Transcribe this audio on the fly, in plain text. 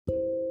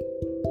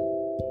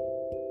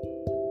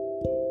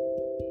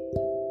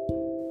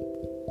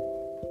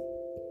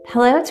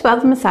Hello to all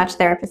the massage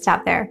therapists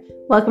out there.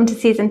 Welcome to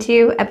Season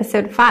 2,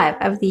 Episode 5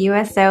 of the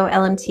USO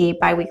LMT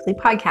Biweekly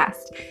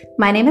Podcast.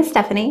 My name is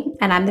Stephanie,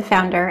 and I'm the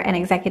founder and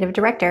executive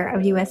director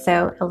of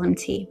USO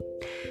LMT.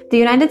 The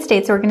United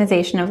States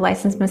Organization of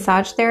Licensed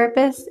Massage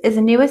Therapists is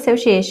a new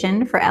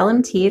association for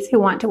LMTs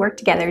who want to work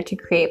together to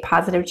create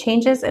positive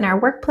changes in our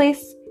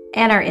workplace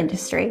and our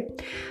industry.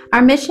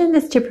 Our mission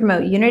is to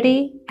promote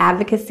unity,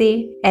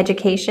 advocacy,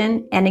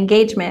 education, and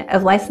engagement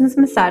of licensed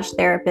massage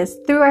therapists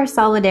through our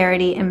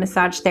solidarity and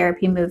massage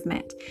therapy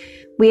movement.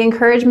 We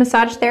encourage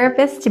massage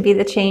therapists to be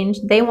the change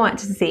they want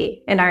to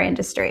see in our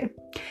industry.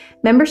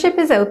 Membership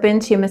is open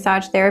to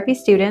massage therapy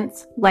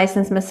students,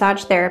 licensed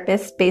massage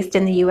therapists based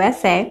in the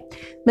USA,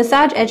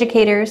 massage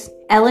educators,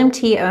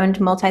 LMT-owned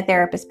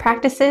multi-therapist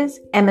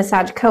practices, and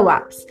massage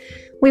co-ops.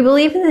 We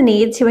believe in the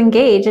need to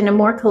engage in a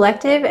more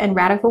collective and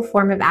radical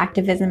form of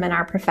activism in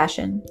our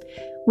profession.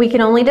 We can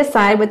only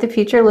decide what the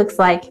future looks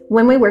like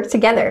when we work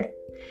together.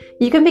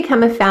 You can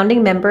become a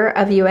founding member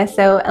of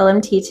USO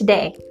LMT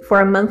today for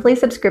a monthly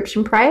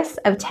subscription price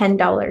of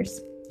 $10.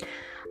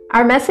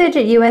 Our message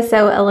at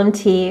USO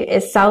LMT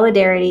is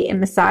solidarity in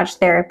massage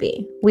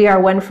therapy. We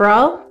are one for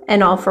all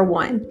and all for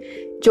one.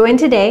 Join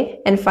today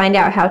and find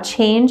out how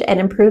change and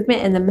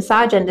improvement in the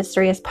massage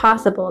industry is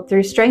possible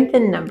through strength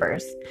in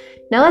numbers.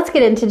 Now let's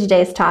get into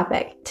today's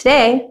topic.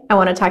 Today, I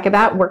want to talk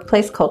about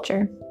workplace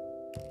culture.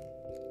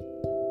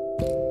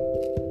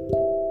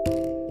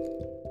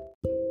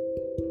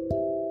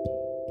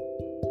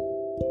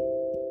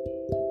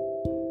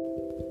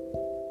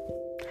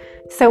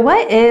 So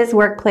what is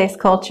workplace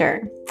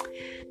culture?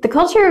 The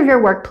culture of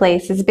your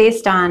workplace is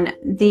based on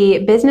the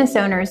business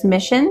owner's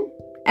mission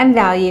and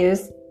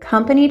values,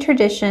 company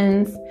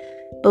traditions,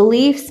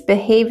 beliefs,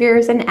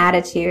 behaviors, and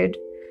attitude,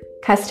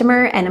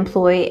 customer and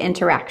employee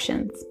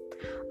interactions.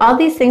 All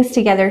these things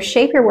together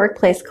shape your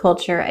workplace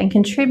culture and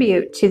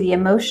contribute to the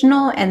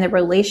emotional and the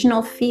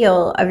relational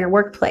feel of your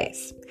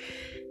workplace.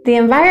 The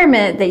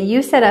environment that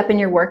you set up in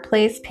your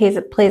workplace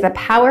plays a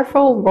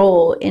powerful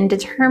role in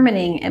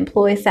determining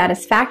employee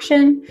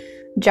satisfaction,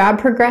 job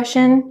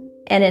progression,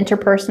 and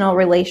interpersonal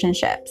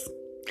relationships.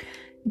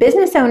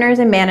 Business owners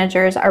and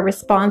managers are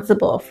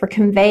responsible for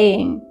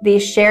conveying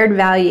these shared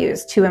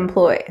values to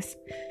employees.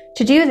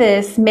 To do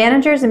this,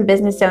 managers and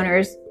business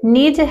owners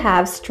need to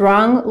have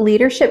strong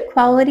leadership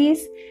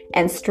qualities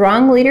and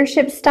strong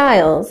leadership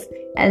styles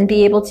and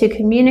be able to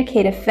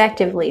communicate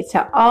effectively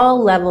to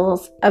all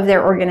levels of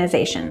their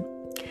organization.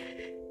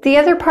 The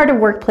other part of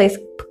workplace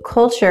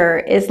culture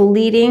is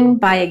leading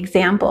by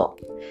example.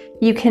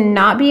 You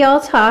cannot be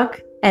all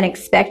talk and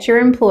expect your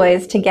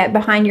employees to get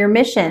behind your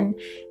mission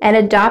and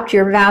adopt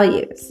your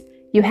values.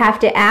 You have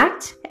to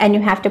act and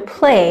you have to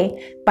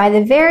play by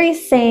the very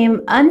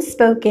same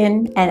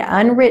unspoken and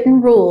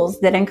unwritten rules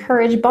that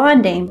encourage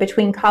bonding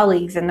between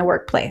colleagues in the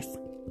workplace.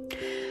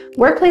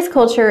 Workplace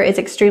culture is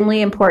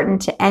extremely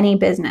important to any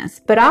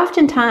business, but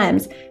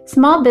oftentimes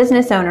small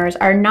business owners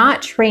are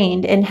not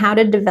trained in how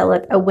to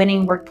develop a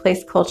winning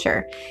workplace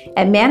culture,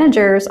 and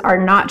managers are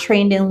not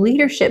trained in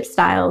leadership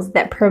styles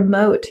that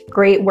promote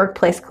great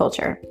workplace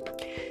culture.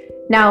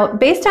 Now,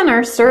 based on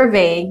our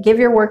survey, Give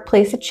Your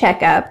Workplace a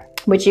Checkup,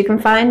 which you can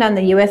find on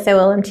the USO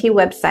LMT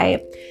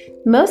website,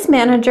 most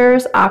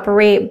managers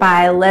operate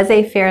by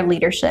laissez-faire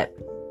leadership,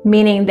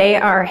 meaning they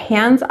are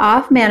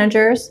hands-off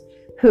managers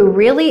who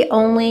really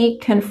only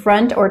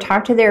confront or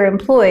talk to their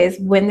employees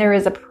when there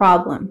is a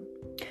problem.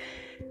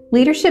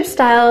 Leadership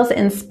styles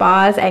in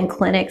spas and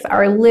clinics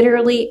are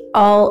literally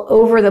all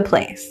over the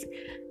place.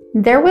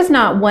 There was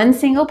not one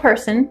single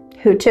person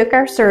who took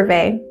our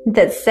survey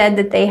that said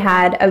that they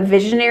had a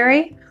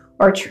visionary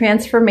or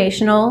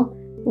transformational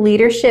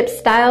leadership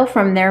style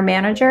from their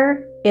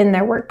manager in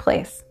their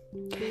workplace.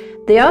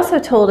 They also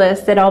told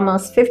us that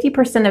almost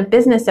 50% of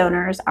business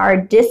owners are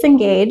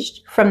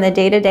disengaged from the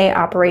day-to-day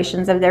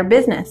operations of their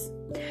business.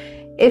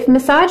 If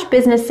massage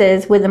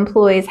businesses with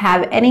employees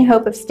have any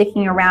hope of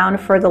sticking around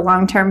for the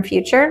long-term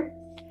future,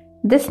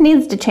 this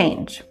needs to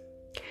change.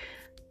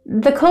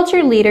 The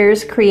culture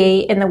leaders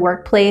create in the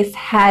workplace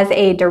has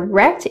a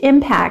direct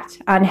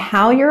impact on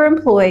how your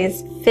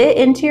employees fit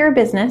into your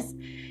business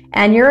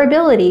and your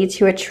ability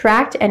to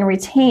attract and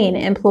retain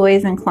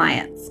employees and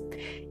clients.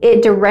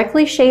 It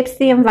directly shapes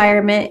the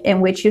environment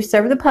in which you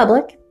serve the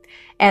public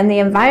and the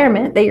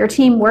environment that your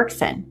team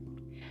works in.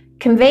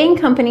 Conveying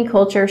company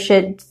culture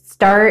should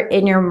start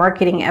in your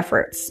marketing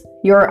efforts,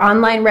 your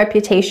online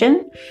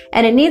reputation,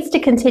 and it needs to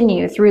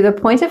continue through the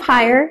point of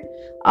hire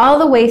all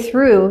the way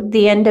through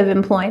the end of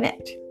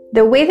employment.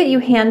 The way that you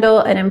handle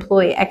an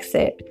employee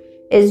exit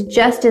is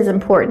just as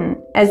important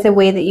as the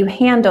way that you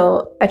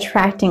handle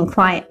attracting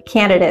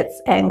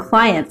candidates and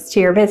clients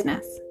to your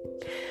business.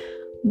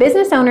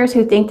 Business owners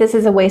who think this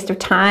is a waste of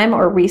time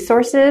or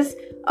resources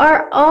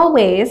are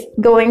always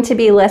going to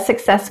be less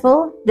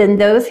successful than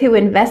those who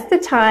invest the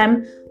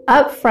time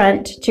up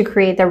front to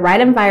create the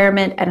right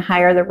environment and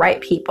hire the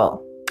right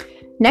people.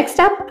 Next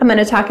up, I'm going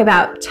to talk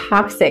about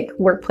toxic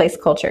workplace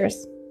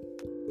cultures.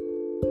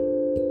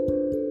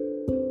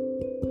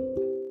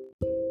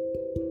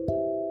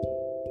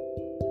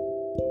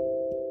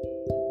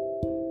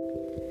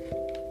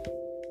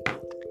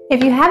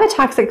 If you have a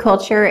toxic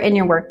culture in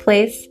your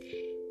workplace,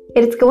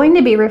 it's going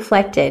to be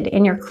reflected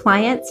in your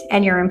clients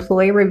and your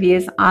employee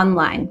reviews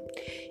online.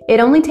 It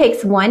only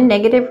takes one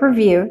negative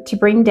review to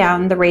bring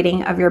down the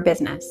rating of your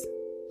business.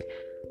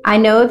 I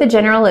know the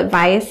general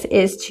advice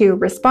is to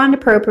respond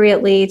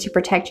appropriately to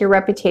protect your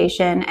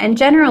reputation, and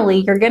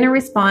generally you're going to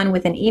respond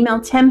with an email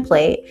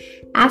template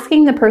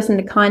asking the person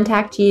to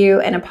contact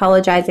you and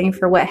apologizing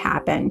for what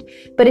happened.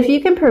 But if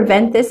you can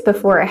prevent this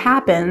before it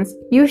happens,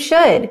 you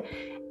should.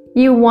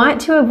 You want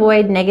to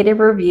avoid negative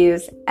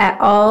reviews at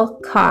all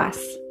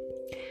costs.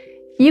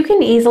 You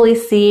can easily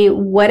see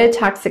what a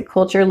toxic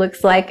culture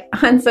looks like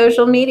on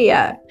social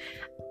media.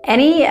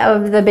 Any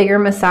of the bigger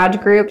massage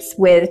groups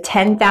with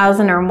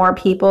 10,000 or more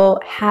people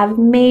have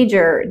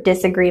major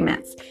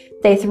disagreements.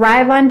 They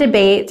thrive on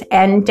debate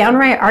and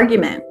downright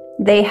argument.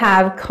 They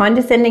have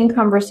condescending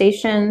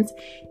conversations,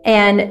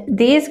 and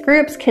these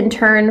groups can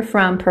turn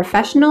from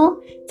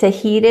professional to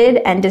heated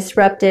and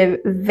disruptive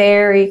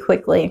very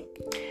quickly.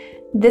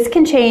 This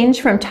can change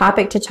from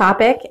topic to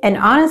topic, and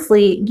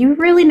honestly, you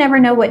really never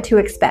know what to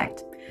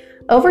expect.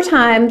 Over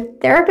time,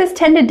 therapists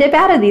tend to dip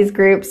out of these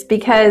groups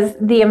because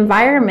the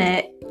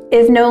environment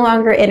is no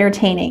longer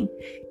entertaining.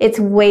 It's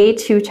way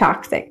too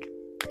toxic.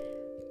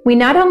 We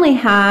not only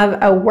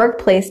have a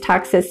workplace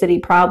toxicity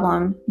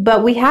problem,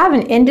 but we have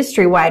an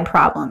industry-wide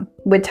problem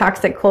with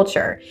toxic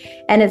culture,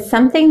 and it's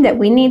something that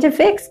we need to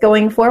fix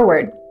going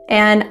forward.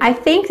 And I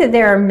think that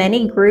there are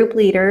many group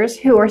leaders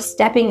who are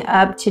stepping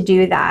up to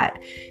do that,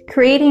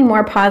 creating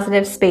more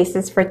positive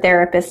spaces for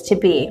therapists to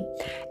be.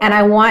 And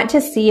I want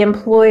to see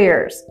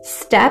employers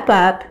step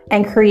up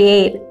and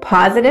create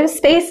positive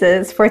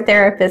spaces for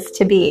therapists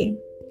to be.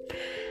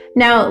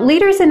 Now,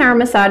 leaders in our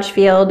massage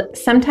field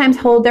sometimes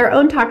hold their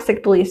own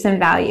toxic beliefs and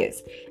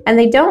values, and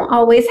they don't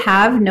always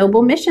have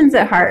noble missions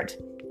at heart.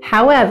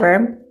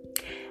 However,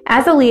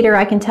 as a leader,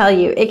 I can tell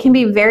you, it can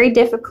be very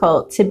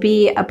difficult to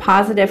be a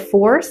positive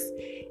force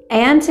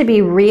and to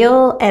be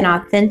real and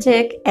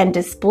authentic and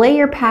display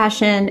your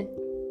passion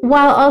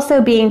while also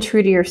being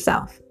true to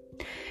yourself.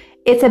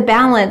 It's a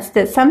balance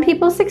that some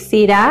people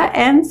succeed at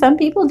and some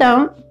people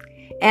don't.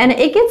 And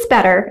it gets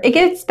better. It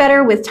gets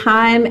better with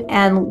time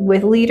and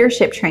with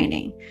leadership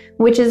training,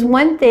 which is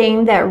one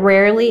thing that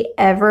rarely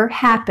ever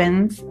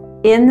happens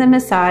in the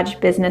massage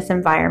business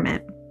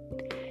environment.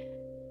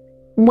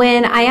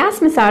 When I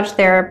asked massage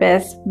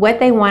therapists what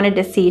they wanted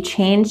to see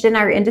changed in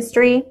our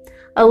industry,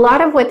 a lot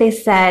of what they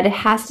said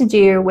has to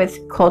do with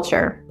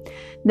culture.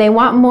 They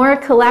want more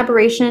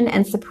collaboration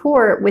and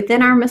support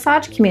within our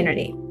massage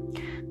community.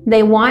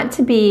 They want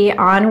to be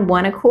on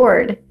one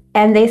accord.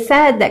 And they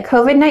said that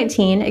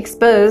COVID-19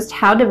 exposed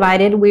how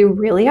divided we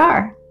really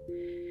are.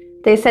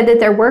 They said that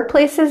their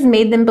workplaces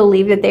made them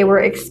believe that they were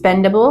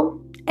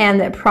expendable and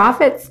that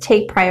profits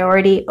take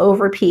priority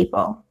over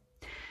people.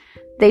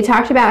 They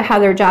talked about how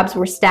their jobs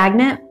were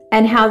stagnant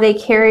and how they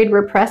carried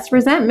repressed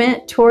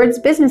resentment towards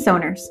business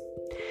owners.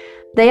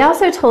 They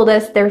also told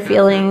us their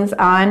feelings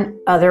on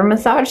other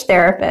massage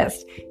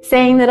therapists,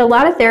 saying that a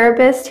lot of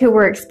therapists who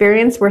were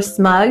experienced were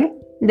smug,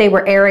 they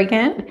were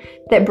arrogant,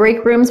 that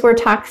break rooms were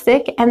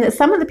toxic, and that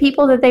some of the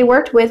people that they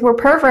worked with were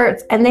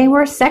perverts and they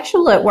were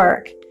sexual at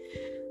work.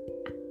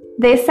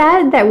 They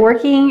said that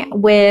working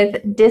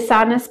with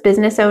dishonest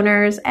business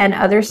owners and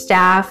other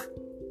staff,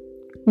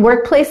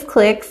 workplace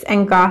cliques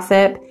and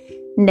gossip,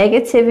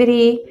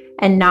 negativity,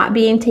 and not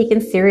being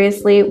taken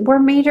seriously were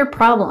major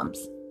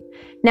problems.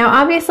 Now,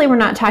 obviously, we're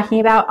not talking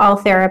about all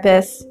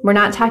therapists. We're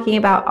not talking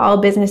about all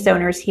business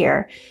owners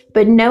here.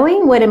 But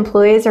knowing what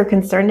employees are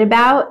concerned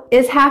about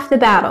is half the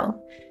battle.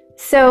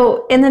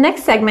 So in the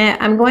next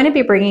segment, I'm going to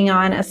be bringing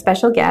on a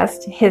special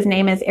guest. His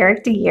name is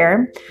Eric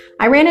DeGeer.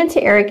 I ran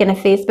into Eric in a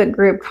Facebook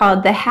group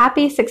called the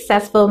Happy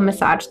Successful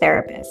Massage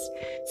Therapist.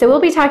 So we'll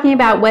be talking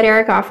about what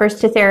Eric offers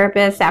to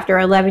therapists after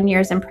 11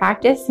 years in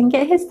practice and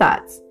get his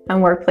thoughts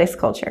on workplace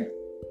culture.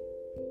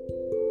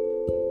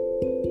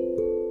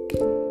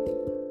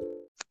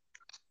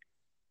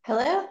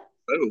 Hello.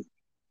 Hello.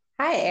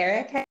 Hi,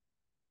 Eric.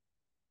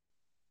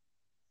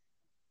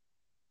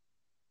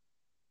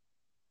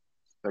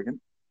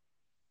 Second.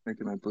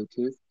 Making my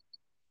Bluetooth.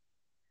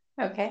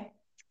 Okay.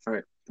 All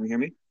right. Can you hear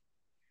me?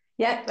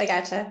 Yep, I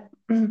gotcha.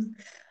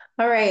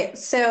 All right.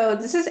 So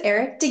this is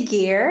Eric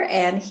DeGeer,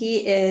 and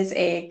he is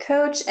a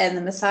coach and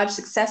the Massage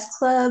Success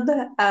Club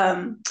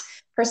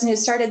person who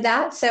started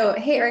that. So,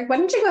 hey, Eric, why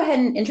don't you go ahead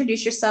and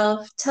introduce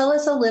yourself? Tell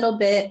us a little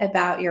bit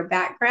about your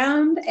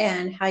background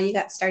and how you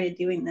got started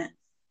doing that.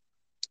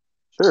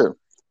 Sure.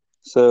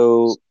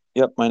 So,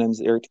 my name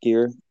is Eric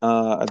DeGeer.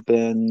 I've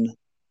been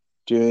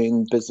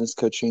doing business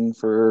coaching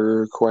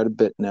for quite a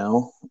bit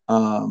now.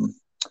 I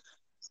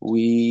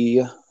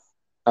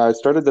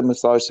started the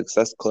Massage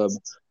Success Club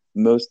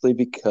mostly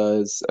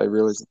because I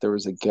realized that there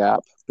was a gap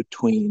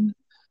between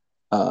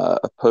a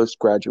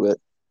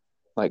postgraduate,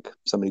 like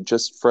somebody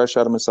just fresh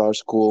out of massage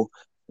school,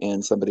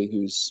 and somebody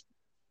who's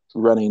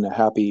running a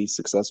happy,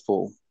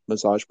 successful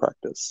massage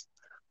practice,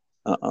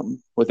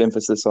 with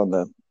emphasis on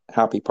the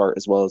happy part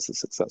as well as the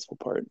successful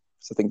part.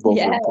 So I think both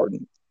are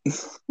important.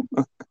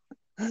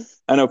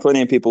 I know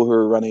plenty of people who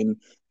are running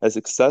a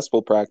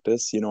successful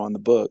practice, on the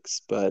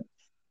books, but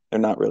they're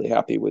not really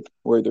happy with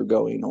where they're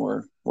going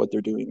or what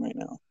they're doing right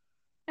now.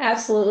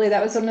 Absolutely.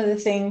 That was one of the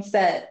things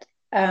that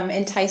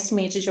enticed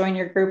me to join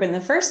your group in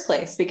the first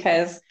place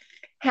because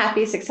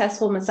happy,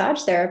 successful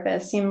massage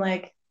therapists seem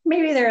like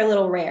maybe they're a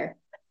little rare.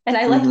 And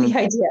I like Hmm. the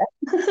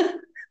idea.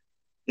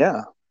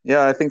 Yeah.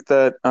 Yeah. I think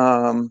that,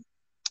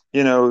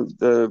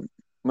 the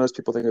most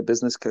people think of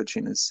business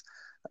coaching as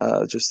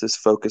just this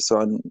focus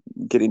on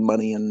getting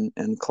money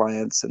and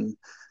clients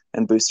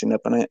and boosting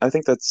up. And I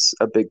think that's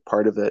a big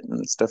part of it. And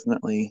it's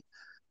definitely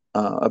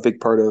a big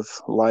part of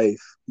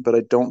life. But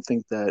I don't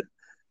think that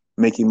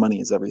making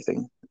money is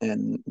everything.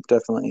 And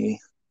definitely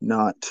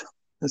not,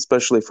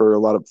 especially for a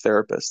lot of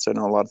therapists. I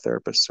know a lot of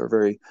therapists are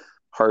very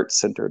heart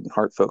centered and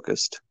heart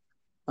focused.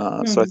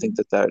 So I think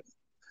Mhm. that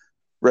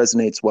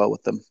resonates well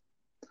with them.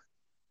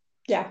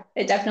 Yeah,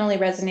 it definitely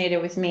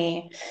resonated with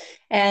me.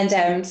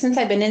 And since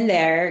I've been in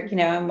there,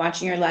 I'm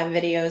watching your live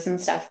videos and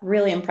stuff,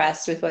 really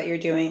impressed with what you're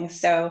doing.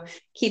 So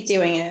keep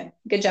doing it.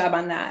 Good job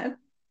on that.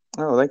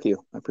 Oh, thank you.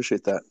 I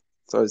appreciate that.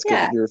 It's always good to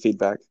Yeah. hear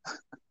feedback.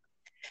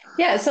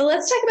 Yeah. So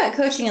let's talk about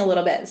coaching a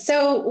little bit.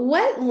 So,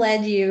 what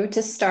led you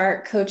to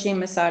start coaching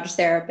massage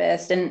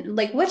therapist? And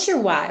like, what's your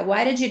why?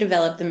 Why did you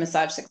develop the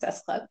Massage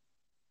Success Club?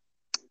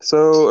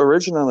 So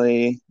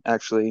originally,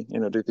 actually,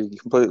 to be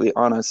completely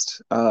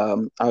honest, I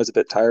was a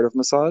bit tired of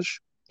massage,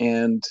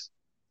 and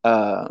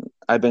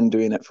I've been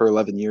doing it for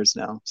 11 years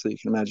now. So you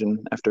can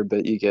imagine after a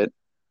bit, you get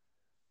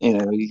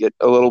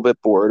a little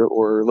bit bored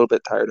or a little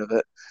bit tired of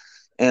it.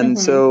 And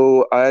Hmm.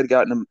 so I had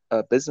gotten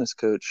a business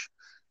coach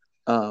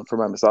for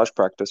my massage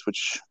practice,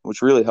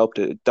 which really helped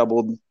it. It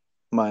doubled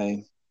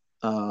my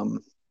um,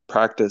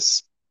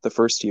 practice the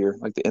first year,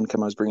 like the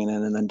income I was bringing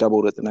in, and then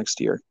doubled it the next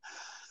year.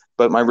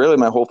 But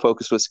my whole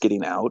focus was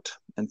getting out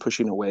and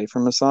pushing away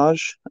from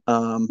massage,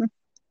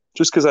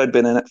 just because I'd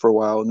been in it for a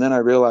while. And then I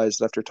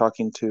realized after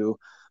talking to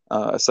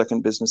a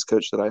second business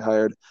coach that I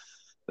hired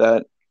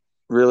that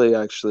really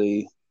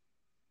actually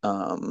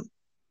um,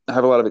 I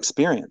have a lot of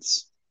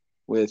experience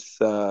with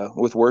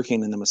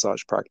working in the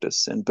massage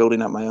practice and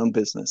building up my own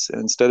business.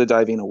 And instead of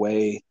diving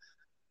away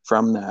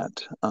from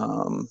that,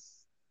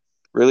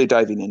 really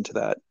diving into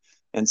that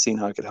and seeing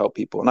how I could help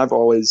people. And I've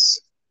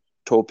always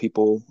told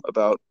people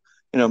about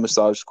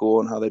massage school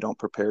and how they don't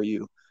prepare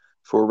you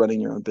for running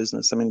your own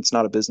business. I mean, it's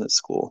not a business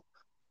school.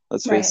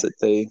 Let's face Right.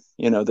 it.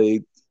 They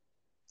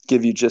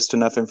give you just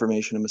enough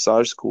information in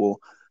massage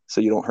school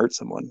so you don't hurt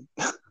someone.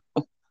 I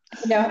say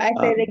they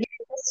um, give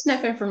you just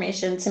enough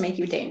information to make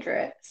you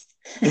dangerous.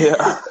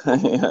 yeah,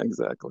 yeah,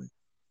 exactly.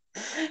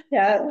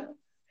 Yeah.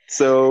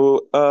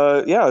 So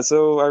I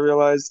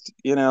realized,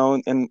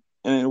 and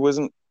it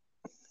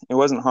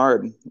wasn't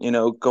hard,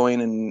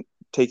 going and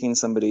taking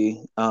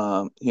somebody,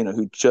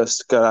 who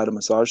just got out of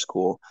massage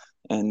school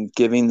and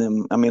giving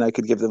them, I mean, I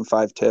could give them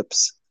 5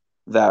 tips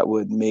that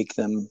would make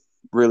them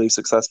really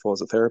successful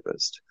as a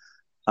therapist.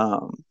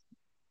 Um,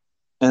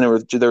 and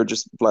there were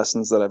just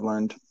lessons that I've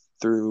learned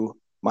through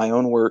my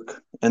own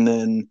work, and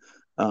then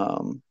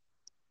um,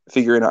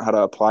 figuring out how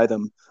to apply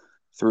them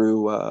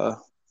through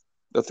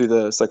through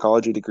the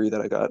psychology degree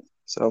that I got.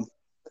 So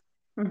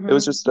it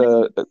was Hmm. just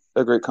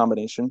a great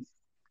combination.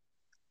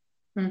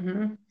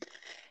 Hmm.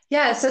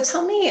 Yeah. So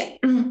tell me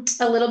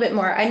a little bit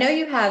more. I know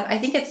you have, I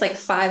think it's like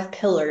 5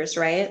 pillars,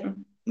 right?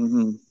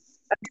 Hmm.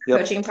 Yep.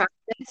 Coaching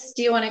practice.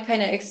 Do you want to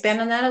kind of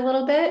expand on that a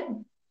little bit?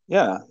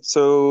 Yeah.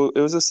 So it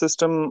was a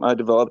system I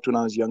developed when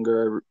I was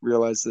younger.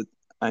 Realized that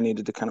I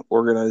needed to kind of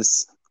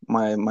organize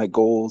my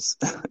goals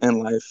in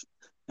life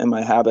and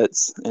my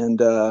habits. And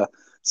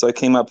so I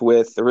came up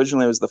with,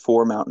 originally it was the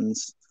 4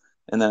 mountains,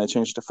 and then I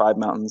changed to 5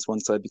 mountains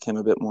once I became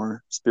a bit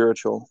more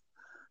spiritual.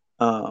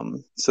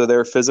 So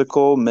they're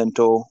physical,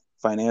 mental,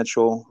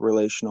 financial,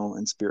 relational,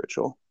 and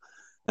spiritual.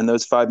 And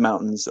those 5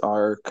 mountains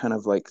are kind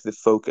of like the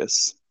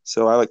focus.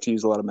 So I like to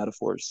use a lot of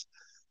metaphors.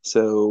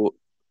 So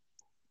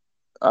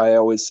I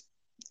always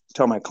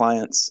tell my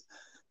clients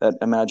that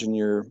imagine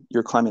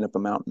you're climbing up a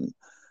mountain,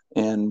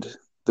 and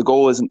the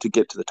goal isn't to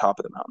get to the top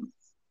of the mountain.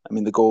 I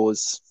mean, the goal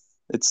is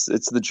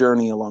it's the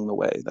journey along the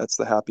way. That's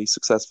the happy,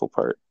 successful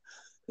part,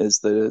 is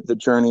the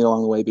journey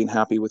along the way, being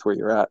happy with where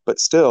you're at, but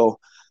still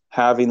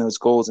having those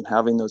goals and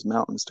having those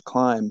mountains to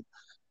climb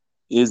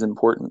is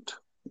important.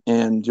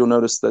 And you'll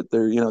notice that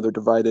they're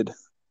divided.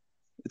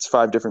 It's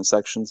 5 different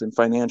sections, and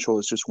financial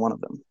is just one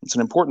of them. It's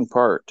an important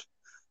part,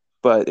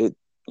 but it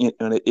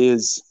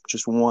is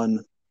just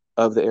one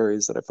of the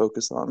areas that I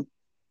focus on,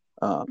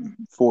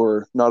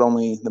 for not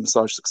only the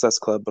Massage Success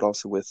Club but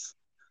also with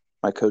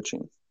my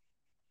coaching.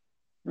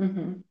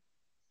 Hmm.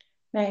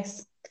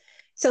 Nice.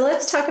 So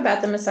let's talk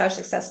about the Massage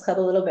Success Club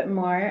a little bit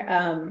more.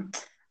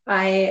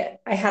 I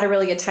had a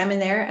really good time in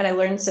there, and I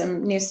learned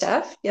some new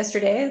stuff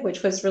yesterday,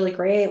 which was really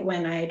great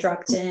when I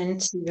dropped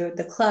into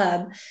the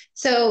club.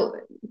 So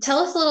tell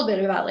us a little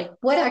bit about like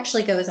what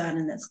actually goes on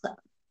in this club.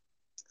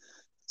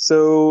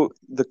 So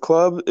the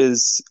club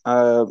is,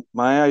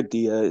 my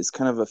idea is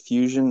kind of a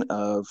fusion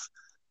of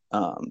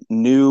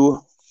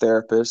new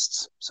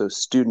therapists, so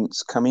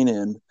students coming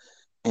in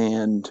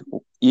and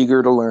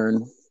eager to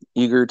learn,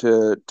 eager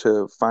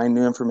to find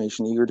new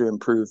information, eager to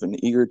improve,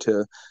 and eager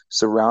to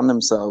surround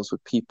themselves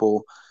with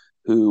people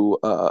who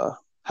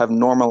have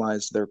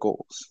normalized their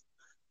goals.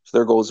 So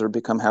their goals are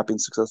become happy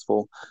and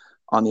successful.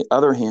 On the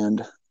other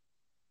hand,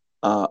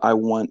 I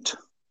want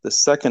the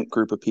second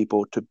group of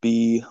people to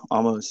be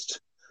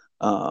almost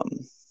um,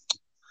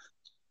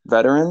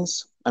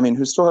 veterans. I mean,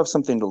 who still have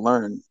something to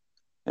learn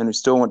and who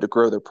still want to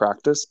grow their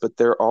practice, but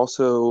they're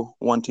also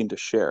wanting to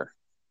share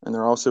and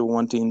they're also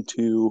wanting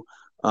to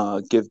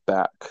give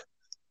back.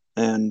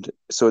 And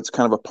so it's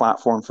kind of a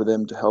platform for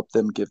them to help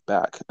them give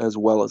back as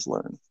well as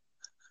learn.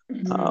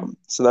 Mm-hmm.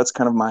 So that's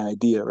kind of my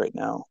idea right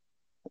now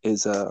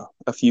is a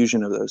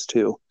fusion of those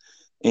two.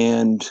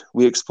 And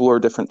we explore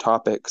different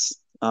topics.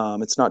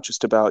 It's not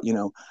just about,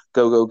 go,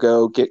 go,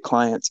 go, get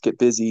clients, get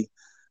busy.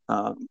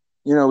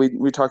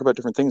 We talk about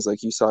different things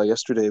like you saw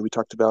yesterday. We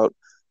talked about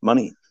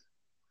money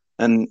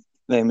and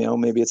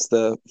maybe it's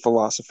the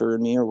philosopher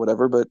in me or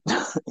whatever, but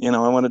I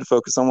wanted to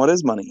focus on what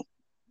is money?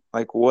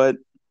 Like what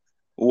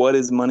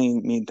does money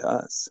mean to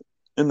us?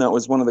 And that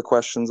was one of the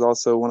questions.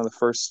 Also, one of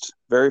the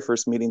very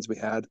first meetings we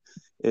had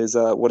is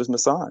what is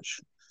massage?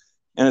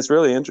 And it's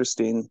really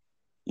interesting.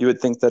 You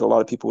would think that a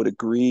lot of people would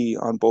agree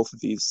on both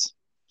of these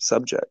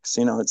subjects.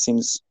 It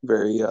seems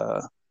very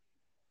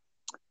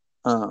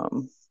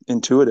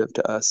intuitive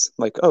to us.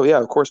 Like, oh yeah,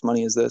 of course,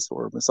 money is this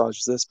or massage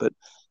is this, but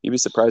you'd be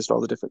surprised at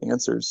all the different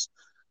answers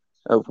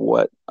of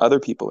what other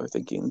people are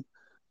thinking.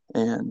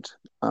 And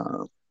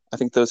I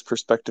think those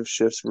perspective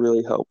shifts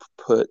really help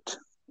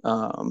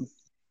um,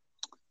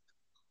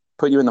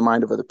 put you in the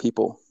mind of other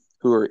people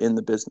who are in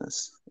the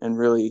business and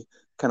really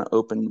kind of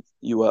open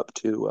you up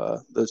to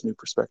those new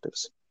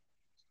perspectives.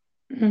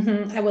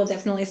 Mm-hmm. I will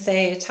definitely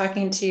say,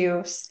 talking to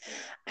you,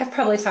 I've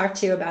probably talked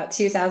to you about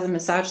 2,000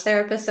 massage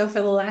therapists over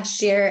the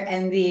last year,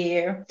 and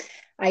the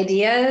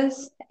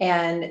ideas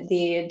and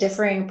the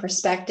differing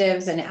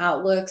perspectives and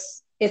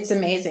outlooks, it's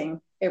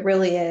amazing. It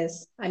really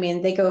is. I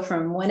mean, they go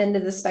from one end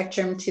of the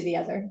spectrum to the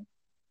other.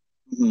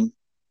 Mm-hmm.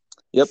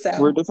 Yep,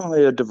 we're So,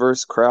 definitely a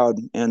diverse crowd,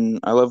 and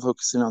I love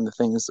focusing on the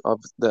things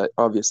that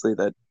obviously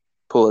that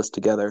pull us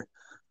together.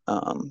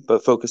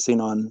 But focusing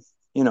on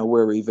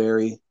where we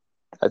vary,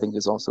 I think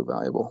is also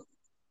valuable.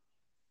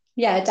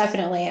 yeah,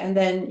 definitely. And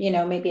then,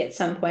 maybe at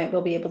some point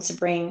we'll be able to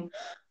bring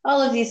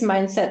all of these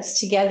mindsets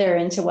together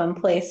into one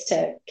place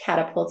to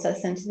catapult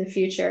us into the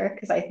future.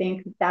 Because I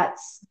think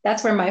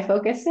that's where my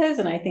focus is,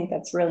 and I think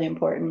that's really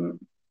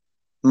important.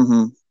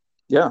 Mm-hmm.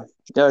 Yeah,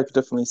 yeah, I could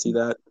definitely see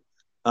that.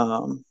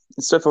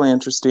 It's definitely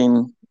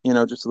interesting,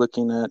 just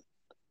looking at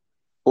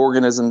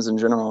organisms in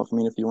general. I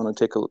mean, if you want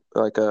to take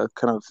a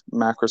kind of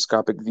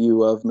macroscopic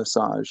view of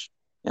massage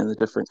and the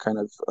different kind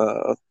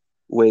of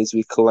ways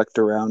we collect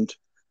around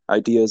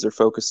ideas or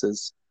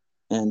focuses,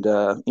 and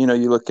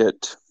you look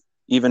at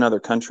even other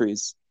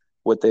countries,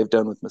 what they've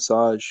done with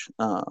massage.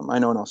 I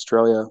know in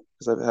Australia,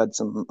 because I've had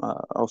some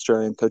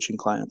Australian coaching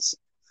clients,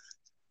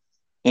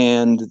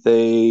 and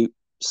they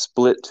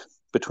split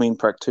between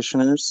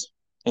practitioners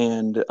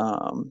and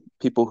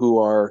people who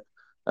are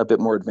a bit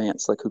more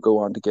advanced, like who go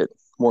on to get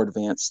more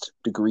advanced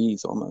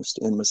degrees almost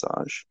in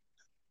massage.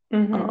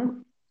 Um, Mm-hmm.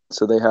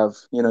 so they have,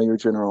 your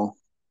general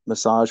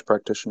massage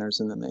practitioners,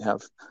 and then they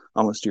have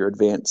almost your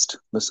advanced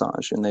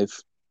massage, and they've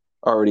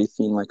already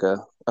seen like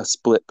a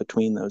split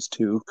between those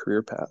two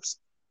career paths.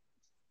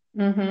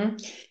 Mm-hmm.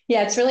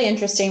 Yeah, it's really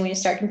interesting when you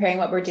start comparing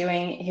what we're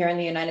doing here in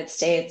the United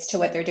States to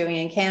what they're doing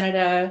in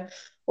Canada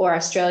or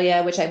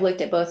Australia, which I've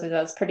looked at both of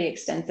those pretty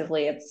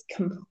extensively. It's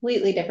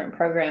completely different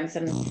programs.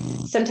 And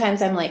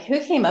sometimes I'm like, who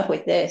came up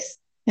with this?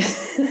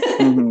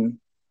 Mm-hmm.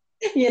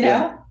 You Yeah.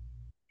 know?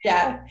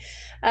 Yeah.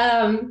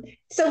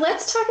 So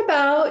let's talk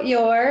about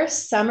your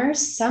summer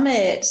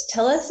summit.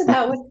 Tell us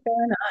about what's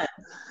going on.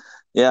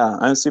 Yeah,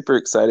 I'm super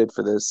excited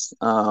for this.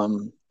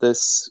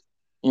 This,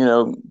 you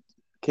know,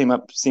 came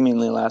up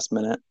seemingly last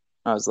minute.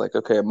 I was like,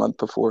 okay, a month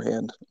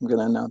beforehand, I'm going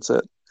to announce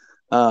it.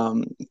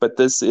 But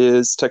this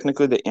is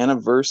technically the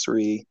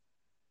anniversary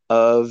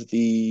of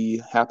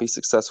the Happy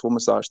Successful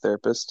Massage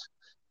Therapist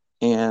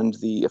and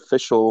the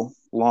official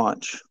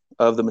launch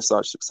of the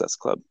Massage Success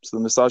Club. So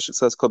the Massage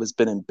Success Club has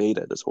been in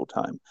beta this whole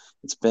time.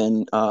 It's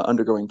been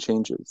undergoing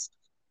changes,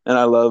 and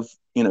I love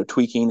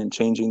tweaking and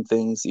changing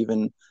things.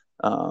 Even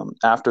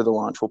after the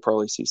launch, we'll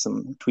probably see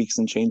some tweaks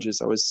and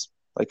changes. I was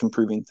like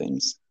improving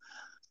things,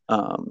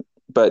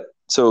 but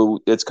so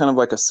it's kind of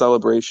like a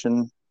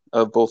celebration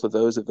of both of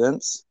those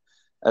events,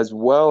 as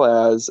well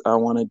as I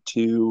wanted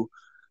to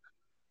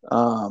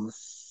um,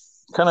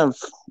 kind of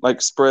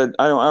like spread.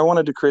 I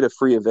wanted to create a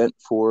free event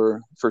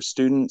for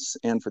students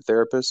and for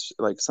therapists,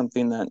 like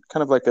something that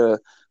kind of like a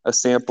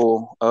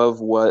sample of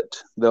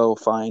what they'll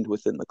find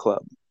within the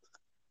club.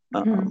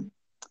 Um, Mhm.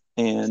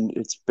 and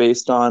it's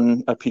based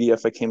on a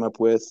PDF I came up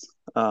with,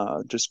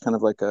 just kind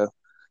of like a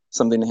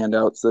something to hand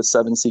out. It's the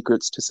 7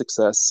 Secrets to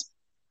Success.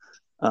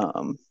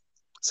 Um,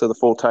 so the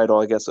full title,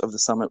 I guess, of the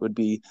summit would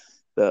be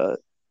the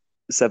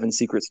 7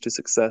 Secrets to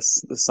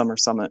Success, the Summer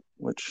Summit.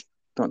 Which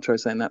don't try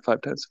saying that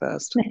 5 times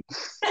fast.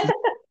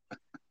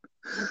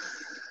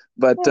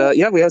 But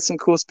yeah, we had some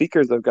cool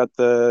speakers. I've got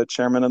the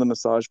chairman of the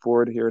massage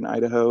board here in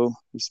Idaho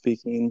who's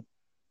speaking.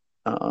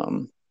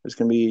 There's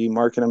going to be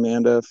Mark and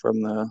Amanda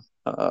from the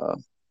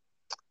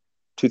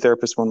Two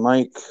Therapists, One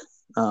Mic.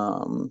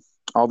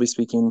 I'll be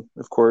speaking,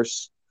 of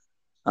course.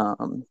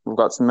 We've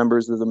got some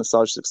members of the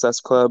Massage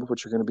Success Club,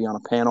 which are going to be on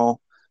a panel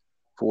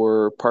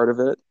for part of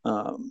it.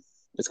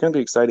 It's going to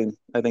be exciting.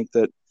 I think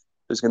that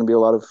there's going to be a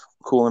lot of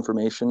cool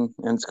information,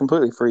 and it's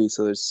completely free,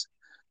 so there's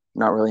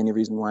not really any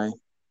reason why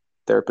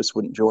therapists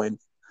wouldn't join.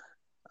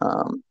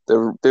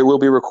 They will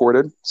be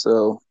recorded,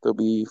 so they'll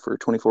be for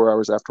 24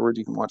 hours afterward.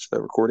 You can watch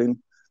the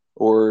recording,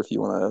 or if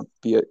you want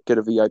to get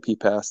a VIP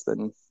pass,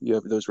 then you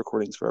have those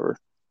recordings forever.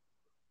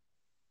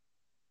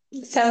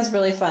 Sounds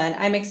really fun.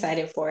 I'm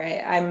excited for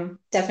it. I'm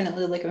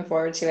definitely looking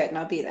forward to it, and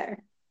I'll be there.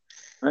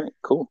 All right,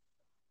 cool.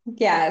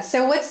 Yeah.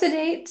 So what's the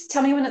date?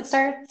 Tell me when it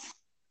starts.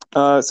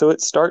 So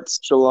it starts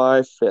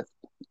July 5th,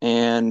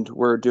 and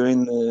we're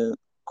doing the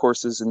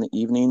courses in the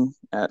evening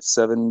at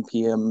 7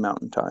 p.m.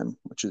 Mountain Time,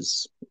 which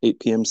is 8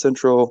 p.m.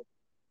 Central,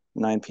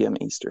 9 p.m.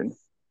 Eastern.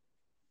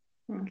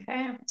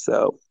 Okay.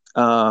 So,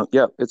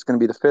 yeah, it's going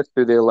to be the 5th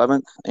through the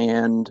 11th.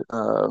 And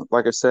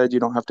like I said, you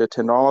don't have to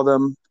attend all of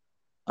them.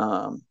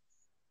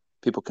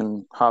 People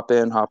can hop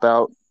in, hop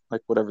out,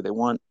 like whatever they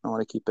want. I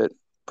want to keep it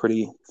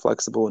pretty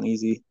flexible and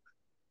easy.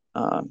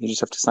 You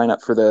just have to sign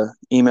up for the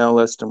email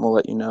list, and we'll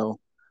let you know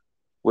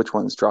which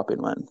ones drop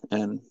in when,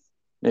 and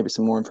maybe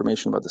some more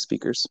information about the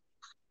speakers.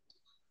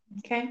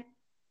 Okay.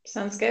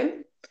 Sounds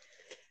good.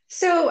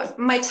 So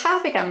my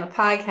topic on the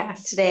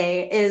podcast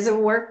today is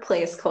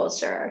workplace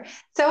culture.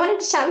 So I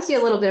wanted to chat with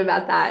you a little bit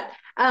about that.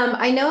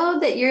 I know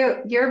that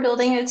you're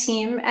building a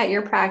team at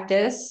your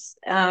practice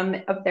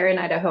up there in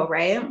Idaho,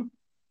 right?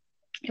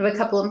 You have a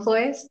couple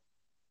employees.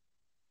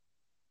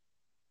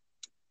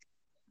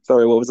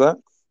 Sorry, what was that?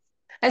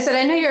 I said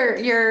I know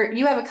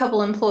you have a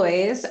couple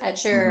employees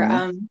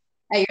Mm-hmm.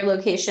 at your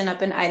location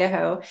up in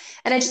Idaho,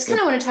 and I just kind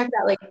Yep. of want to talk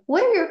about like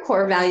what are your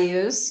core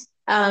values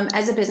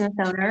as a business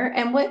owner,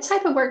 and what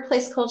type of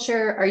workplace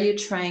culture are you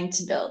trying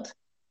to build?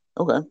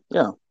 Okay.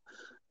 Yeah.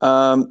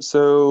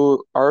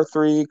 So our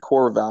three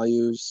core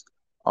values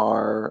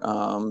are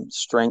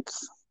strength,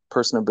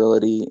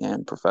 personability,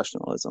 and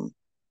professionalism.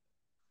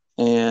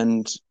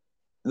 And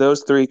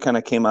those three kind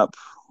of came up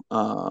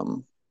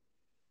kind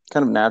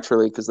of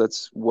naturally because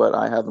that's what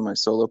I have in my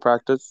solo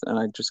practice. And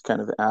I just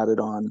kind of added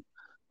on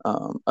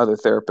other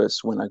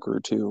therapists when I grew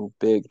too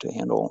big to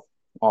handle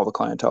all the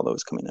clientele that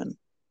was coming in.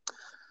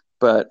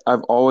 But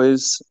I've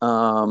always,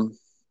 I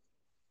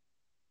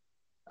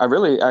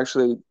really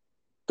actually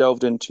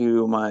delved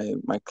into my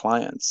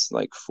clients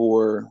like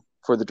for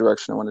the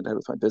direction I wanted to head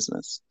with my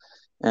business.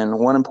 And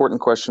one important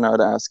question I would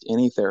ask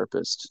any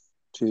therapist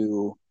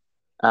to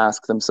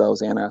ask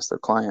themselves and ask their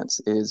clients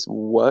is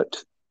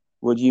what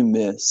would you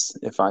miss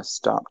if I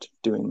stopped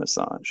doing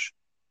massage?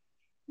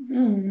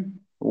 Hmm.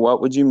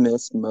 What would you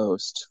miss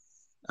most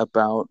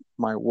about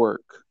my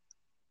work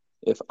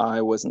if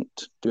I wasn't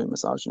doing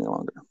massage any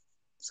longer?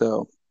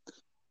 So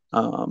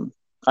I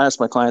asked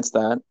my clients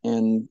that,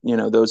 and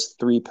those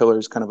three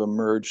pillars kind of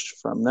emerged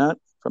from that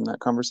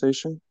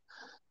conversation.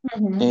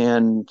 Mhm.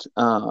 And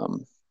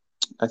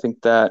I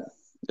think that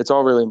it's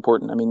all really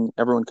important. I mean,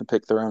 everyone can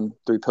pick their own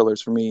three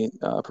pillars. For me,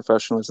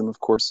 professionalism, of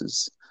course,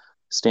 is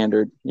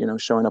standard.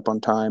 Showing up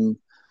on time,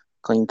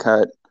 clean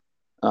cut,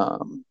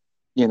 um,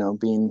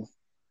 being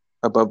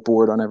above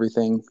board on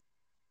everything.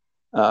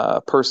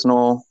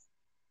 Personal,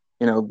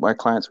 my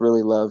clients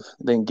really love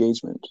the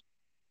engagement.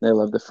 They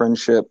love the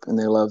friendship, and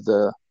they love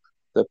the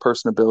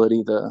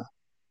personability, the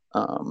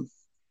um,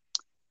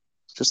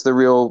 just the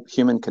real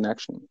human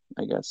connection,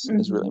 I guess,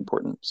 is really Mhm.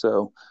 important.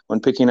 So when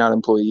picking out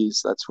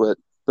employees,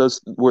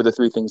 those were the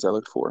three things I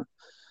looked for.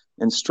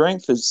 And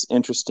strength is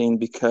interesting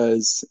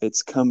because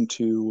it's come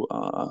to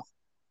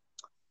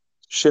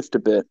shift a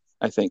bit.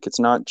 I think it's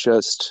not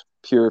just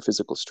pure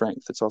physical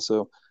strength; it's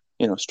also,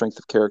 strength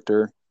of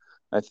character.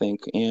 I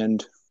think,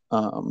 and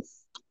um,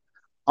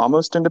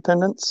 almost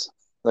independence.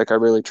 Like I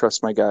really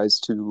trust my guys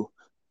to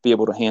be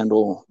able to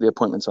handle the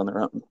appointments on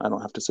their own. I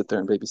don't have to sit there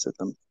and babysit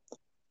them,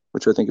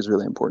 which I think is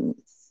really important.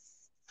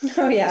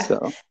 Oh yeah,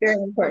 So,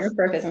 very important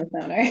for a business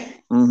owner.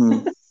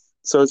 mm-hmm.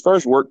 So as far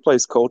as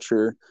workplace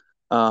culture,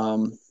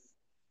 um,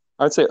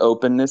 I'd say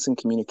openness and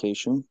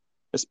communication,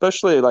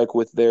 especially like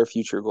with their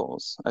future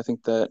goals. I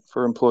think that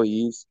for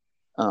employees,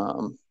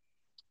 um,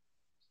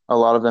 a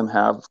lot of them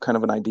have kind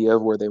of an idea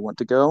of where they want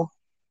to go,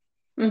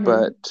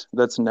 but Hmm.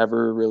 that's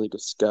never really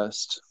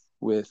discussed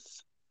with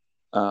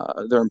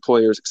their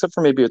employers, except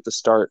for maybe at the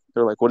start.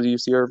 They're like, "What do you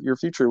see your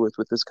future with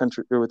this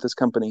country or with this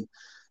company?"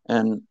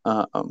 And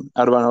I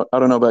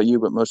don't know about you,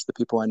 but most of the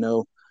people I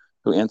know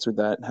who answered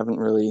that haven't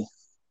really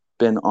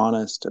been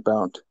honest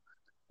about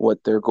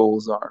what their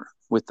goals are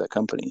with that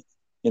company.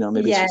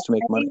 Maybe it's Yeah, just to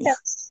make I think money.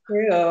 that's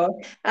true.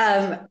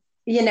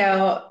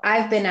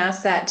 I've been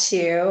asked that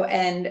too.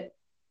 And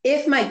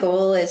if my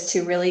goal is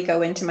to really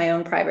go into my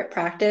own private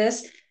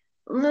practice,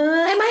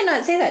 I might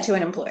not say that to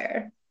an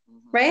employer,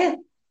 Mhm. right?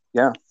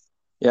 Yeah,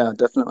 yeah,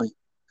 definitely.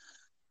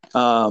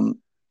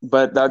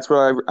 but that's what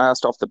I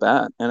asked off the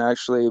bat. And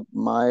actually,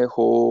 my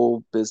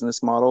whole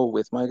business model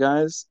with my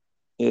guys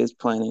is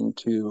planning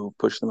to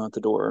push them out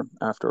the door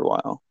after a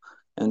while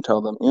and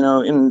tell them,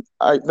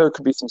 there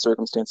could be some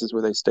circumstances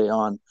where they stay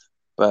on,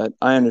 but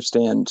I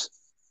understand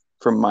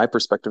from my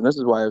perspective. This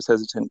is why I was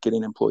hesitant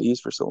getting employees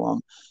for so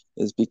long,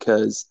 is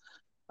because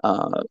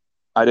uh,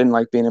 I didn't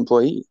like being an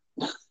employee.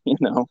 You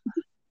know,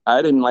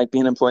 I didn't like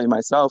being an employee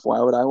myself. Why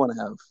would I want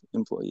to have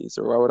employees,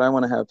 or why would I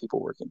want to have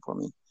people working for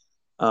me?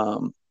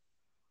 Um,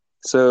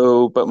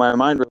 but my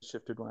mind really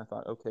shifted when I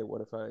thought, okay,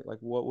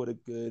 what would a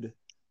good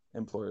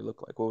employer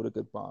look like? What would a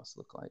good boss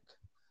look like?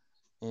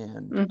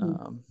 And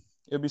Hmm.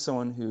 it would be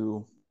someone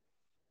who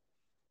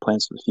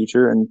plans for the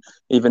future and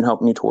even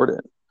help me toward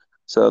it.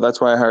 So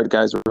that's why I hired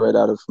guys right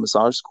out of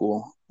massage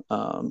school,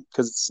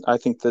 because I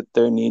think that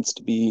there needs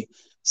to be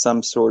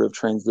some sort of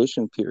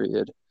transition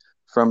period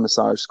from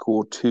massage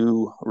school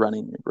to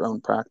running your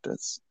own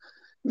practice.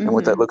 And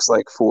what that Hmm. looks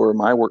like for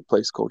my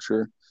workplace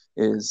culture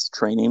is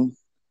training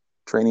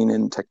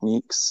in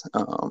techniques,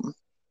 and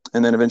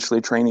then eventually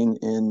training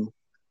in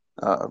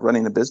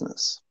running a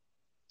business.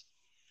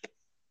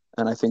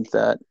 And I think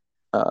that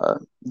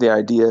the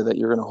idea that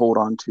you're going to hold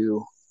on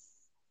to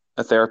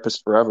a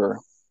therapist forever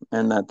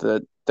and that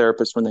the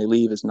therapist, when they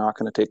leave, is not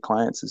going to take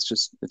clients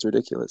it's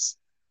ridiculous.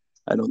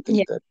 I don't think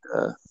Yeah.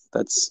 that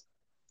that's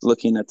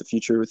looking at the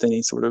future with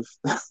any sort of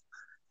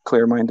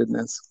clear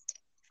mindedness.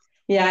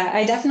 Yeah,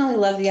 I definitely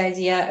love the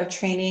idea of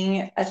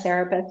training a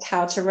therapist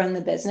how to run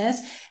the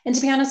business. And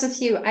to be honest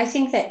with you, I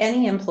think that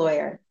any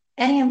employer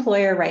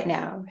right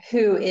now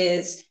who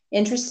is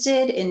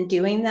interested in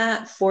doing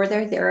that for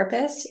their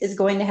therapist is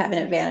going to have an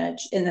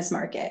advantage in this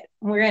market.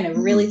 We're in a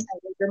really Mm-hmm.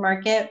 tight labor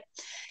market.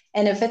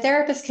 And if a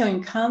therapist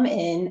can come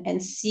in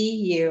and see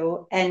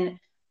you and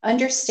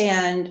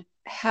understand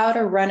how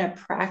to run a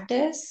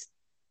practice,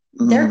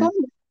 they're Mm-hmm. going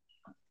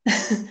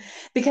to,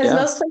 because Yeah.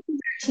 most places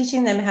are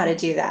teaching them how to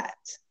do that.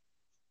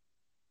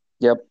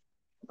 Yep.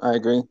 I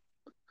agree.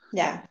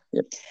 Yeah.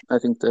 Yep. I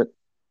think that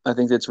I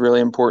think it's really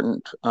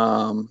important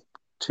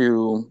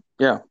to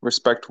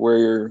respect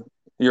where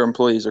your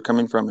employees are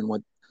coming from and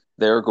what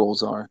their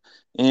goals are.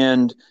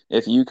 And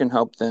if you can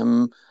help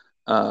them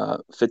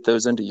fit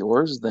those into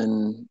yours,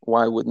 then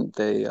why wouldn't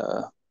they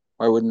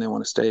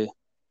want to stay?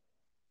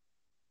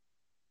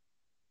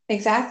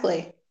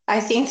 Exactly. I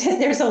think that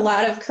there's a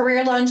lot of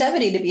career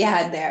longevity to be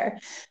had there,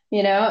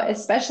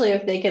 especially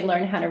if they can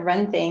learn how to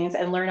run things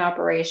and learn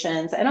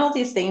operations and all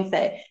these things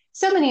that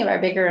so many of our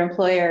bigger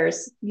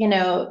employers,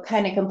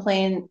 kind of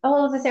complain,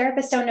 oh, the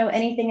therapists don't know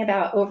anything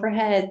about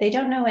overhead. They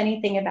don't know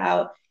anything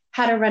about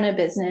how to run a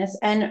business.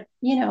 And,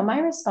 my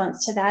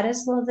response to that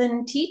is, well,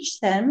 then teach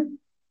them,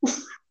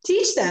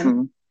 teach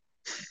them,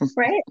 Mhm.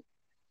 right?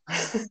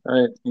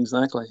 Right,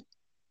 exactly.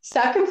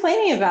 Stop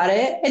complaining about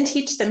it and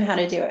teach them how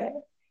to do it.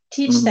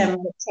 Teach Hmm. them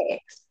what it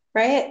takes,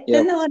 right? Then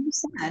Yep. they'll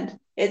understand.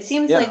 It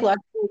seems Yeah. like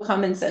logical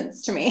common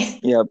sense to me.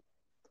 Yep.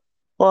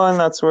 Well, and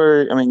that's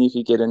where I mean you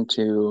could get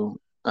into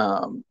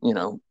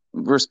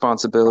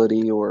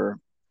responsibility or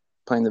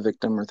playing the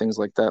victim or things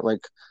like that.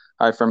 Like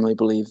I firmly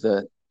believe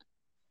that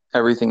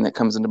everything that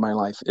comes into my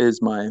life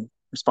is my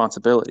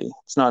responsibility.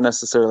 It's not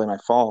necessarily my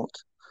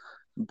fault,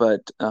 but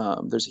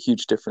there's a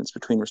huge difference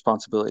between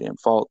responsibility and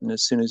fault. And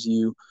as soon as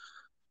you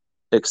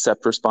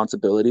accept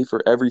responsibility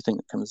for everything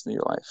that comes into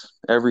your life,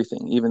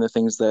 everything, even the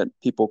things that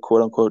people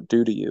quote unquote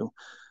do to you,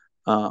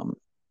 um,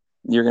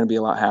 you're going to be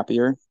a lot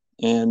happier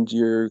and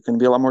you're going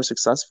to be a lot more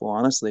successful,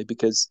 honestly,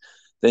 because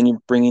then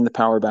you're bringing the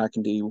power back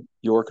into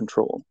your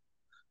control.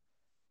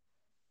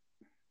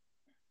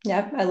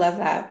 Yep, I love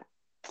that.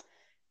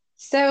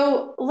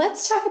 So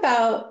let's talk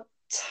about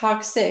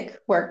toxic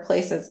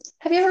workplaces.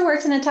 Have you ever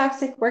worked in a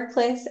toxic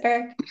workplace,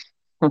 Eric?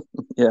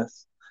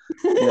 Yes.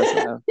 Yes, I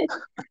I have.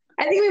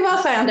 think we've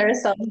all found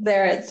ourselves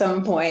there at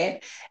some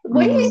point.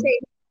 What do you Mm-hmm.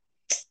 think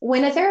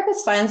when a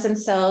therapist finds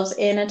themselves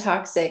in a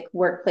toxic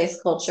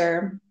workplace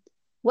culture?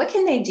 What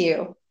can they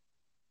do?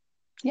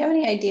 Do you have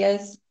any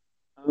ideas?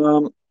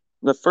 Um,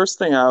 the first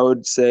thing I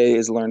would say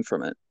is learn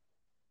from it.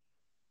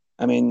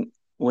 I mean,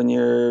 when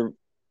you're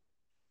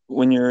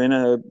in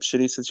a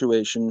shitty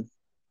situation,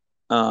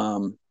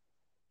 um,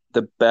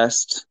 the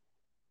best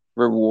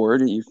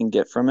reward you can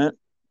get from it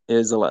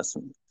is a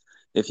lesson.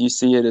 If you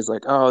see it as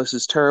like, oh, this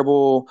is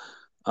terrible,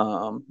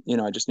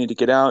 I just need to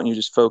get out, and you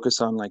just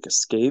focus on like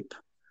escape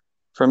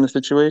from the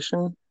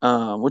situation,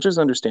 which is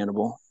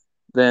understandable,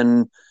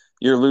 then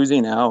you're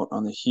losing out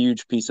on the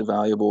huge piece of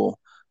valuable,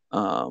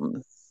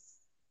 um,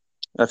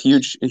 a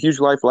huge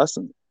life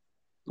lesson.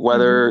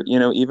 Whether,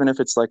 Mhm. even if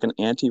it's like an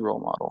anti-role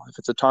model, if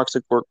it's a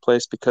toxic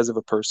workplace because of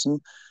a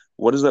person,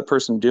 what is that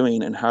person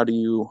doing, and um,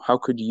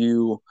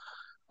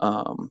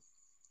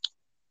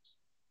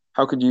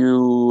 how could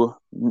you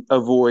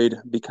avoid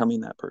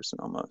becoming that person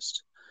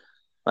almost?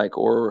 Like,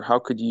 or how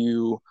could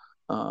you,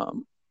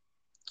 um,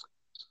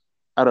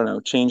 I don't know,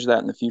 change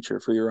that in the future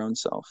for your own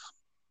self?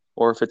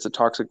 Or if it's a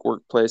toxic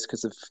workplace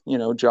because of,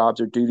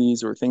 jobs or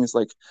duties or things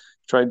like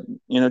try,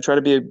 try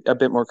to be a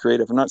bit more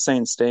creative. I'm not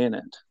saying stay in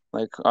it.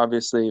 Like,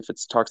 obviously, if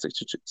it's a toxic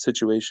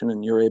situation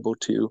and you're able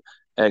to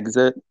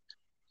exit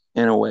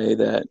in a way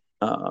that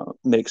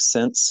makes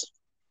sense.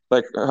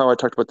 Like how I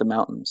talked about the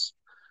mountains.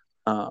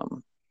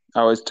 I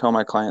always tell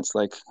my clients,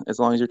 like, as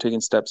long as you're taking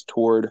steps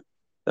toward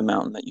the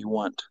mountain that you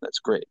want, that's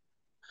great.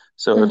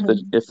 So Hmm.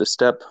 if the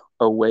step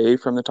away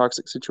from the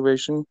toxic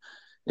situation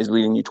is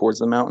leading you towards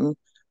the mountain,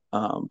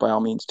 by all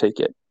means take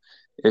it.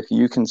 If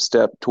you can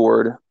step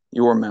toward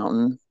your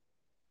mountain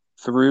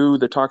through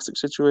the toxic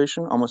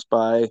situation, almost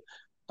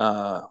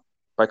uh,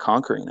 by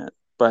conquering it,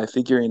 by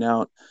figuring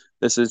out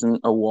this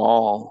isn't a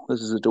wall,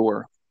 this is a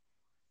door,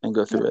 and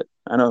go through it.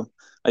 I know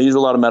I use a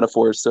lot of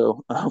metaphors,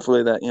 so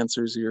hopefully that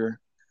answers your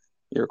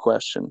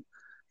question.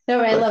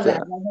 No, I But love that.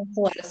 That makes a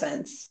lot of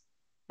sense.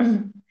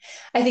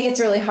 I think it's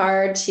really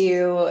hard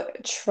to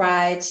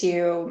try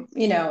to,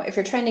 if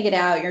you're trying to get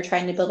out, you're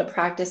trying to build a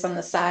practice on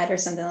the side or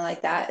something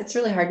like that. It's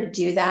really hard to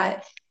do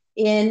that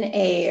in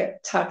a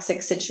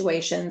toxic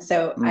situation.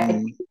 So I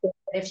think mm, that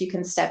if you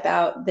can step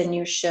out, then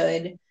you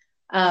should,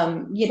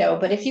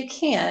 but if you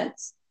can't,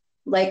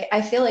 like,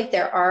 I feel like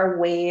there are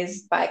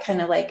ways by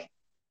kind of like,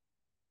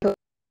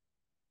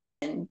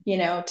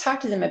 talk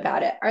to them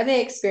about it. Are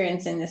they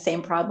experiencing the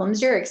same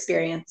problems you're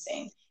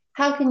experiencing?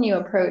 How can you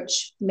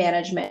approach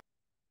management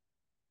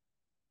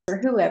or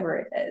whoever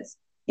it is,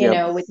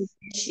 yep, with the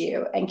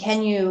issue? And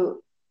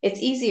it's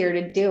easier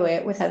to do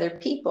it with other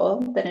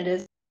people than it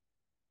is.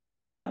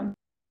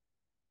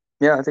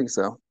 yeah, I think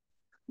so.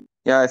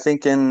 Yeah, I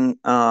think in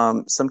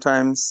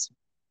sometimes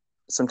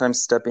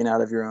stepping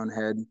out of your own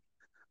head,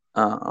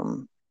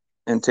 and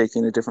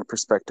taking a different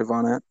perspective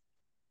on it,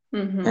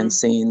 and Mm-hmm.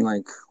 seeing,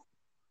 like,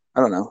 I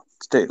don't know,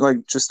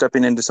 like just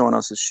stepping into someone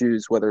else's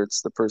shoes, whether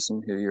it's the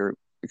person who you're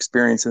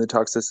experiencing the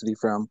toxicity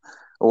from,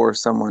 or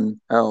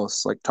someone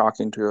else, like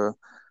talking to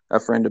a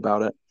friend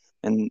about it,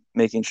 and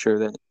making sure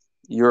that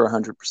you're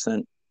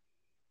 100%,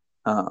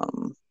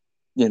 um,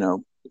 you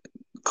know,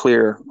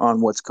 clear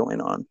on what's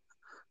going on.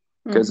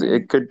 Because Mm-hmm.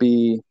 it could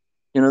be,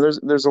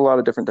 there's a lot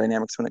of different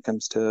dynamics when it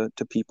comes to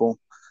people,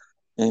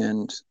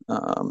 and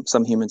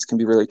some humans can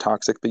be really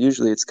toxic, but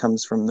usually it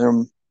comes from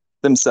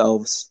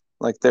themselves.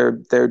 Like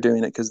they're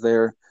doing it because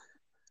they're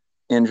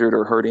injured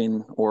or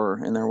hurting,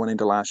 and they're wanting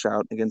to lash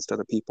out against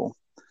other people.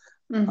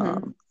 Mm-hmm.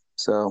 Um,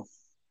 so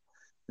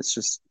it's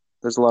just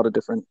there's a lot of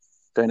different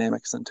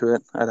dynamics into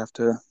it. I'd have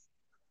to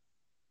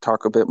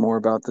talk a bit more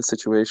about the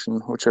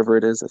situation, whichever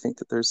it is. I think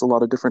that there's a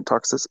lot of different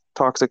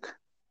toxic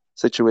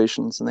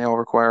situations, and they all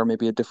require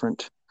maybe a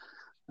different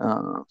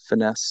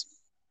finesse.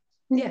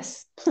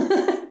 Yes.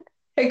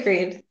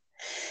 Agreed.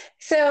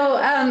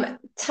 So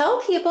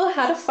tell people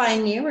how to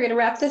find you. We're going to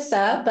wrap this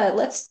up, but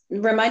let's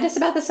remind us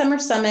about the Summer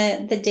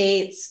Summit, the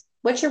dates.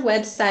 What's your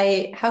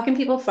website? How can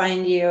people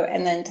find you?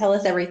 And then tell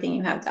us everything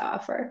you have to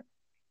offer.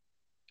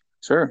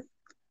 Sure,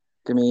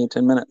 give me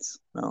 10 minutes.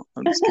 No,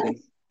 I'm just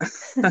kidding.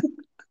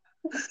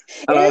 It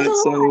is a lot.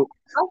 So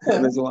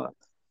it is Awesome. a lot.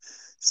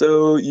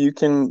 So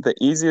the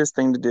easiest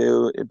thing to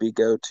do would be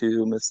go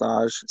to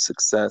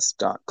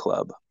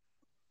massagesuccess.club.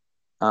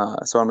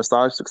 So on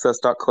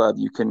massagesuccess.club,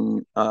 you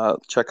can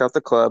check out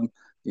the club,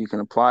 you can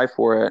apply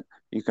for it,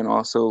 you can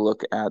also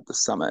look at the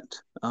summit.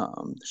 There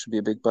should be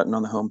a big button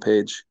on the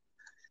homepage.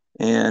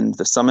 And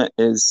the summit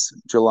is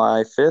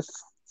July 5th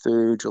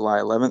through July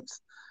 11th.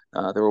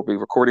 There will be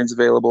recordings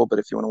available, but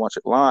if you want to watch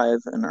it live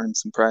and earn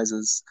some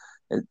prizes,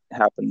 it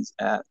happens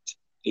at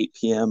 8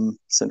 p.m.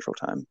 Central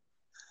Time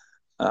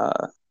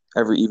uh,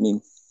 every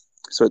evening.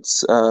 So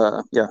it's,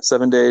 yeah,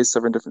 7 days,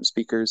 seven different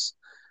speakers.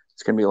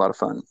 It's going to be a lot of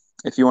fun.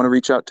 If you want to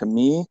reach out to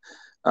me,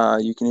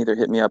 you can either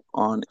hit me up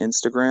on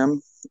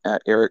Instagram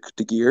at Eric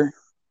DeGear,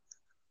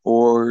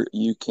 or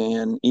you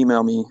can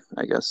email me,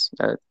 I guess,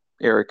 at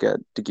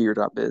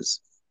eric@degear.biz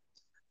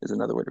is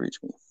another way to reach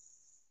me.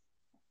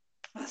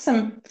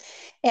 Awesome.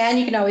 And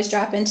you can always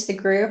drop into the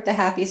group, the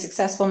Happy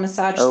Successful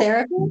Massage Oh,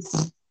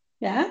 Therapist.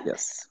 Yeah,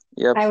 yes.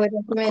 Yep, I would of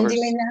recommend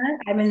doing course.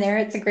 that. I'm in there.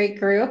 It's a great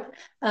group.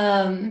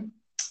 Um,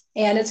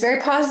 and it's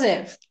very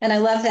positive, and I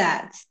love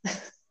that.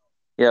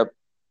 Yep.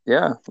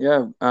 Yeah,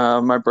 yeah.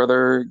 My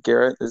brother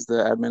Garrett is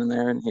the admin in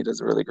there, and he does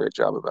a really great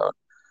job about,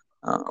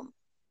 um,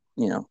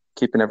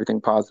 keeping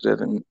everything positive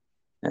and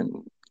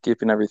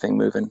keeping everything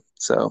moving.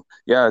 So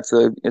yeah, it's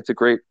a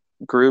great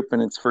group,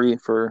 and it's free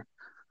for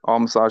all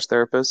massage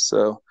therapists.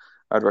 So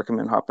I'd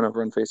recommend hopping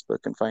over on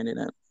Facebook and finding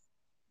it.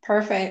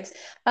 Perfect.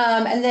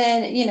 And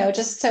then,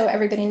 just so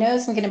everybody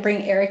knows, I'm going to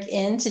bring Eric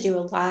in to do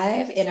a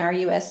live in our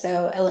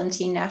USO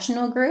LMT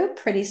national group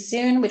pretty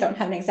soon. We don't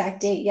have an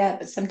exact date yet,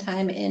 but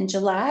sometime in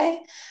July.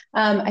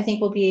 I think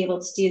we'll be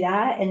able to do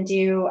that and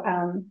do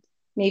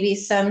maybe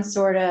some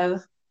sort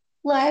of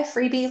live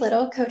freebie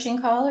little coaching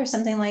call or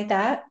something like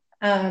that.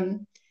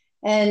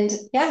 And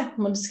yeah,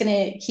 I'm just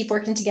going to keep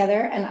working together,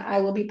 and I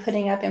will be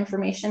putting up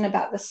information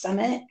about the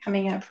summit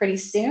coming up pretty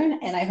soon.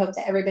 And I hope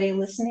that everybody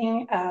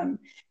listening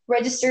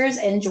registers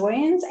and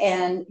joins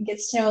and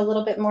gets to know a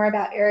little bit more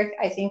about Eric.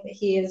 I think that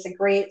he is a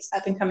great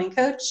up and coming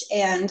coach,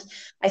 and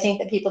I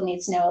think that people need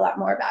to know a lot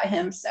more about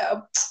him.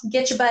 So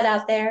get your butt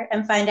out there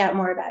and find out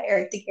more about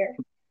Eric DeGear.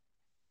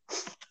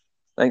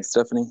 Thanks,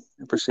 Stephanie.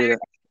 I appreciate it.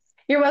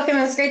 You're welcome.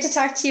 It was great to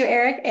talk to you,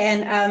 Eric,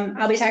 and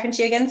I'll be talking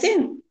to you again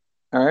soon.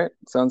 All right.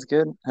 Sounds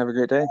good. Have a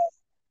great day.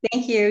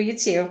 Thank you. You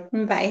too.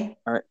 Bye.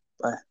 All right.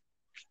 Bye.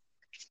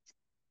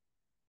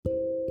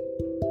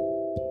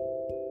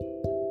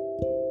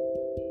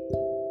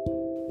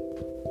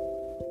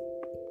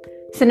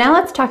 So now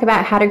let's talk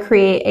about how to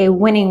create a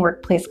winning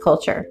workplace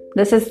culture.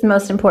 This is the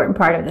most important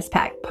part of this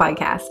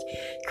podcast.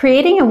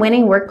 Creating a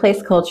winning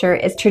workplace culture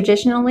is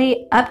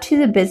traditionally up to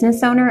the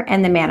business owner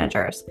and the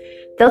managers.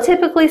 They'll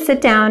typically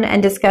sit down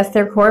and discuss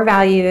their core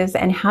values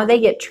and how they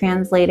get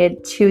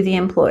translated to the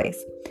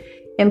employees.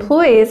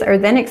 Employees are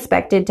then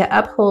expected to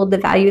uphold the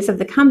values of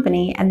the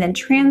company and then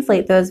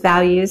translate those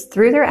values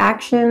through their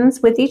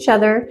actions with each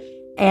other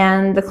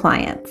and the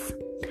clients.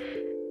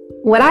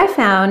 What I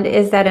found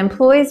is that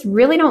employees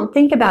really don't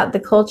think about the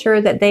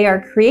culture that they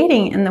are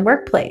creating in the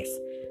workplace,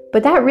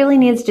 but that really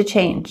needs to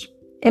change.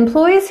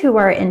 Employees who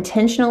are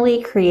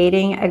intentionally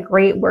creating a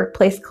great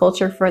workplace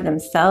culture for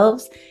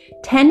themselves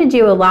tend to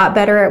do a lot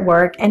better at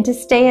work and to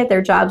stay at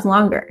their jobs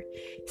longer.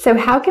 So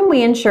how can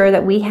we ensure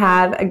that we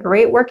have a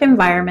great work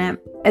environment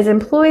as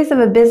employees of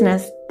a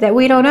business that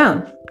we don't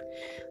own?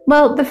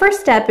 Well, the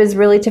first step is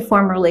really to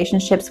form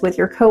relationships with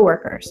your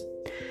coworkers.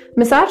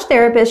 Massage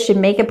therapists should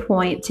make a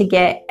point to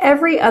get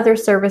every other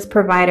service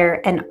provider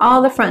and all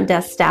the front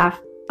desk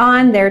staff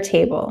on their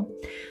table.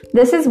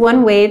 This is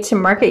one way to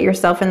market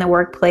yourself in the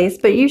workplace,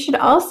 but you should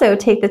also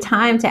take the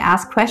time to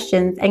ask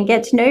questions and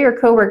get to know your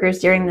coworkers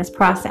during this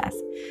process.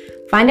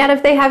 Find out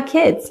if they have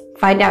kids.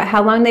 Find out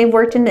how long they've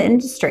worked in the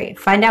industry.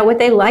 Find out what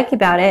they like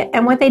about it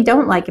and what they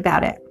don't like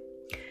about it.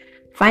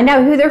 Find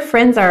out who their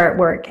friends are at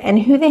work and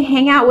who they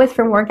hang out with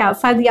from work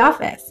outside the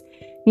office.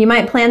 You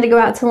might plan to go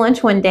out to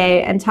lunch one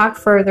day and talk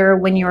further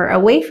when you're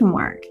away from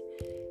work.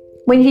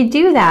 When you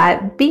do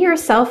that, be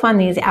yourself on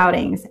these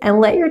outings and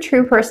let your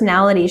true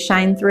personality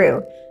shine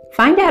through.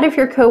 Find out if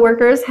your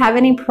coworkers have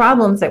any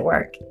problems at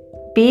work.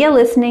 Be a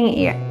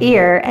listening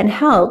ear and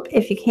help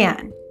if you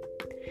can.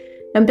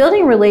 Now,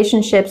 building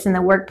relationships in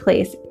the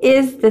workplace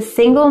is the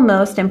single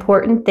most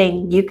important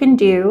thing you can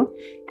do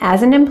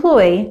as an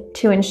employee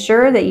to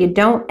ensure that you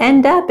don't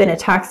end up in a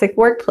toxic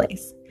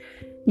workplace.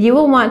 You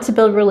will want to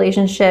build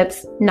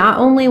relationships not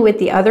only with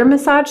the other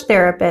massage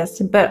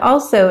therapists, but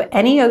also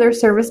any other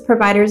service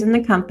providers in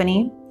the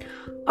company,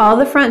 all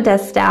the front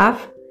desk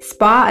staff,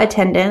 spa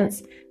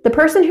attendants, the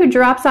person who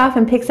drops off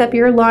and picks up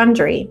your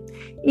laundry,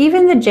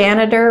 even the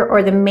janitor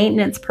or the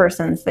maintenance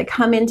persons that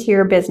come into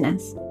your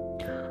business.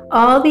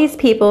 All these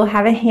people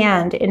have a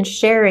hand in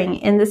sharing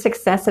in the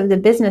success of the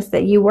business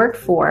that you work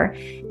for,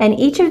 and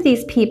each of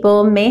these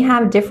people may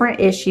have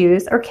different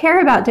issues or care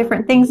about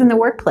different things in the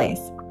workplace.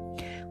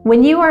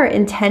 When you are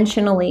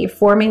intentionally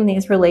forming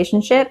these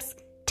relationships,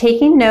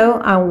 taking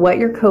note on what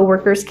your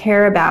coworkers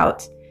care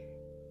about,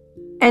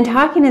 and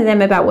talking to them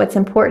about what's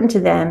important to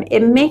them,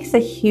 it makes a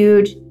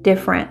huge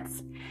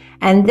difference.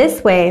 And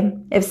this way,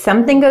 if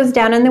something goes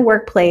down in the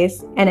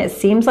workplace and it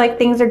seems like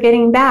things are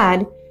getting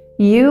bad,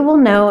 you will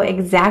know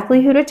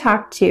exactly who to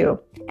talk to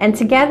and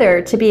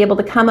together to be able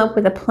to come up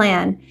with a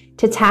plan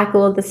to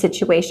tackle the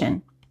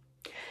situation.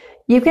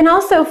 You can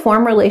also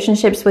form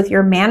relationships with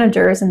your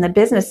managers and the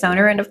business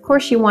owner, and of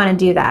course you want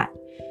to do that.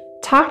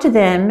 Talk to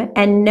them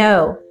and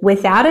know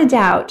without a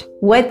doubt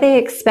what they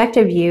expect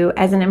of you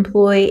as an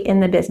employee in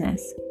the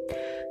business.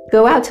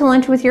 Go out to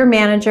lunch with your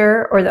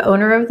manager or the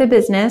owner of the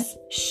business,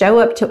 show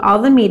up to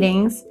all the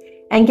meetings,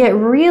 and get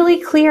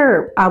really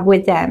clear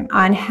with them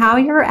on how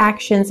your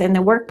actions in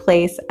the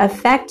workplace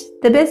affect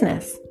the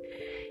business.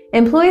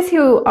 Employees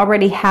who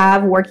already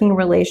have working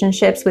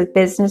relationships with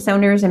business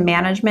owners and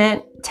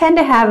management tend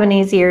to have an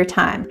easier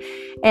time,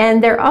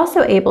 and they're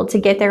also able to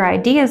get their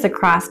ideas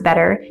across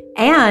better,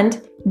 and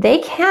they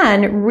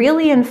can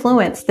really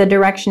influence the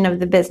direction of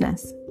the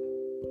business.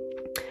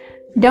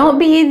 Don't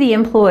be the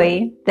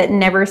employee that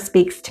never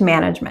speaks to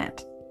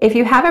management. If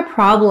you have a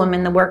problem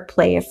in the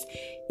workplace,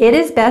 it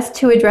is best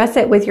to address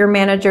it with your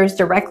managers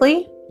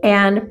directly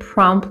and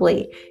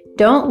promptly.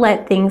 Don't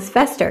let things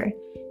fester.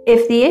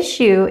 If the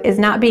issue is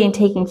not being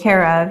taken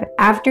care of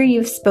after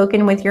you've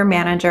spoken with your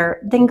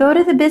manager, then go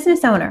to the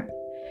business owner.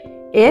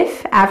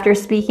 If, after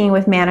speaking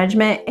with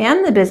management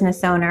and the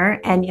business owner,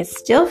 and you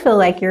still feel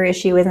like your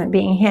issue isn't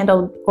being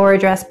handled or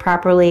addressed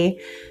properly,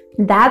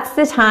 that's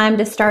the time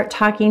to start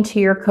talking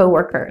to your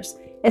coworkers,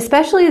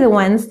 especially the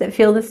ones that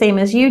feel the same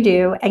as you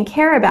do and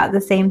care about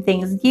the same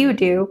things you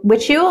do,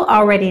 which you'll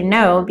already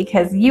know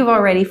because you've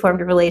already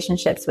formed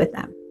relationships with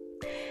them.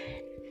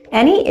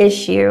 Any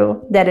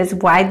issue that is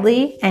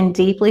widely and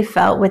deeply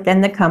felt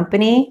within the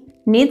company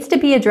needs to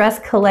be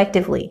addressed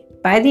collectively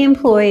by the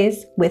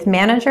employees with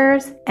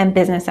managers and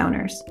business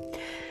owners.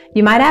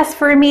 You might ask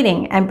for a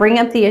meeting and bring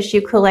up the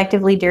issue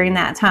collectively during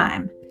that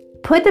time.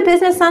 Put the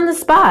business on the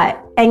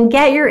spot and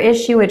get your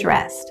issue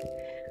addressed.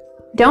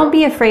 Don't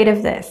be afraid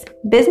of this.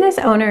 Business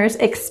owners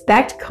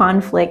expect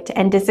conflict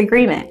and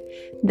disagreement.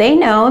 They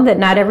know that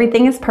not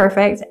everything is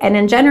perfect, and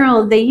in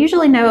general, they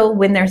usually know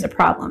when there's a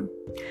problem.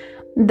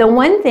 The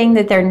one thing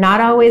that they're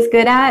not always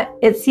good at,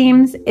 it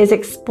seems, is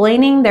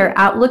explaining their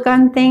outlook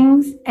on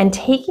things and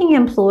taking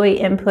employee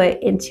input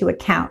into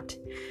account.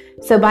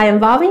 So by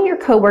involving your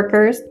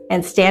coworkers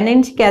and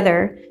standing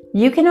together,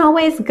 you can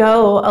always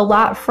go a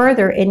lot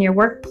further in your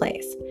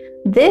workplace.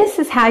 This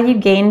is how you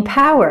gain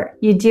power.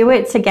 You do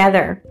it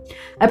together.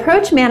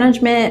 Approach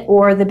management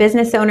or the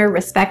business owner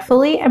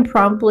respectfully and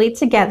promptly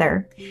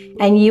together,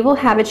 and you will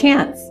have a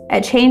chance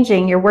at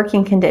changing your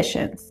working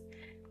conditions.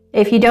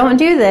 If you don't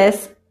do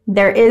this,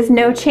 there is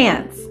no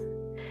chance.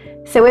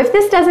 So if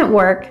this doesn't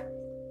work,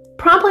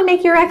 promptly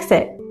make your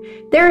exit.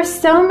 There are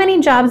so many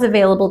jobs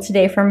available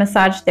today for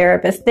massage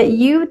therapists that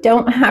you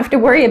don't have to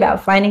worry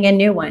about finding a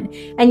new one,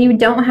 and you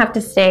don't have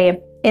to stay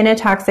in a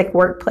toxic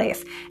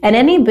workplace. And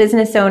any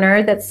business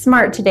owner that's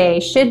smart today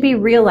should be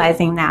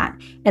realizing that,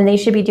 and they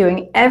should be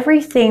doing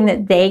everything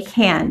that they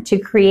can to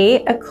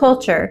create a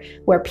culture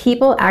where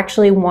people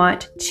actually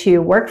want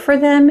to work for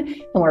them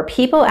and where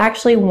people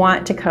actually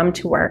want to come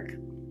to work.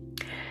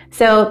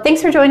 So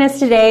thanks for joining us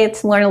today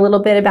to learn a little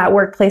bit about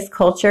workplace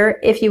culture.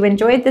 If you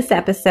enjoyed this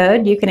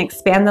episode, you can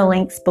expand the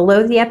links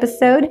below the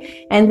episode,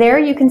 and there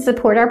you can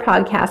support our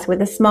podcast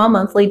with a small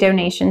monthly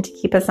donation to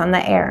keep us on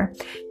the air.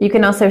 You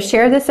can also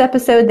share this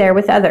episode there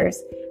with others.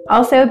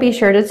 Also, be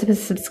sure to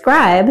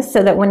subscribe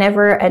so that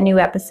whenever a new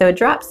episode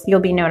drops,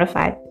 you'll be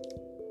notified.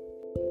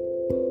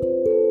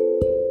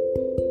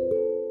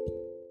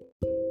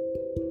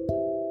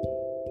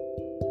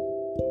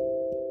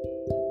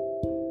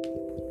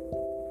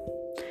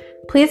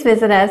 Please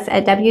visit us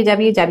at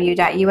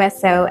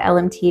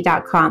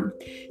www.usolmt.com.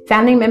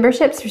 Founding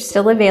memberships are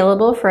still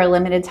available for a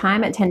limited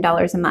time at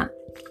 $10 a month.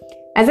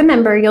 As a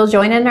member, you'll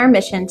join in our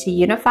mission to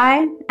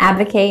unify,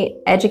 advocate,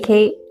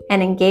 educate,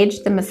 and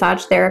engage the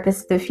massage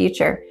therapists of the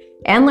future,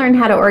 and learn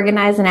how to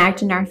organize and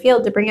act in our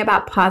field to bring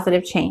about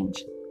positive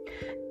change.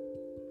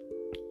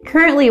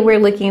 Currently, we're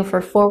looking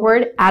for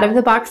forward,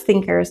 out-of-the-box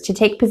thinkers to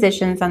take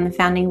positions on the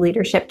Founding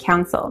Leadership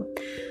Council.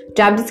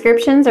 Job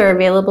descriptions are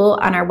available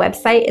on our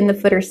website in the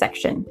footer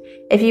section.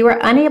 If you are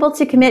unable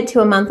to commit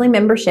to a monthly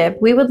membership,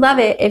 we would love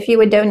it if you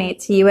would donate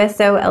to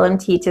USO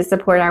LMT to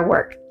support our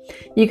work.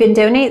 You can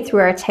donate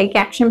through our Take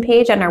Action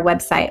page on our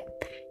website.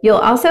 You'll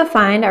also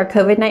find our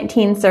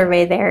COVID-19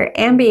 survey there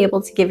and be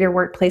able to give your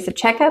workplace a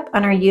checkup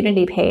on our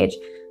Unity page.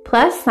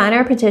 Plus, sign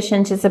our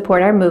petition to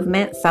support our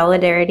movement,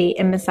 Solidarity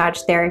in Massage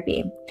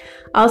Therapy.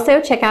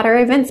 Also, check out our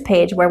events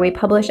page where we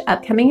publish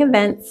upcoming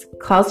events,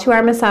 calls to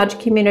our massage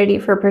community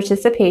for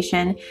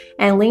participation,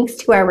 and links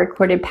to our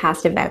recorded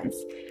past events.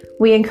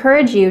 We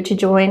encourage you to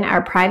join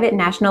our private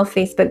national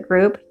Facebook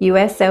group,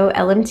 USO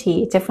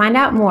LMT, to find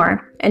out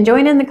more and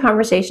join in the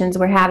conversations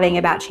we're having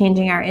about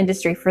changing our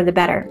industry for the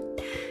better.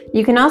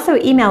 You can also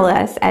email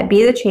us at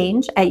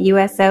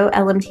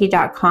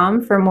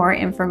BeTheChange@usolmt.com for more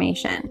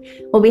information.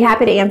 We'll be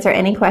happy to answer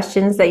any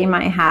questions that you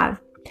might have.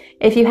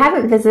 If you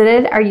haven't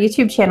visited our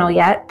YouTube channel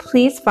yet,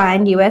 please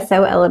find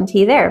USO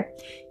LMT there.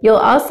 You'll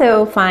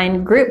also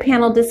find group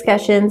panel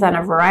discussions on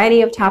a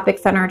variety of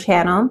topics on our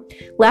channel.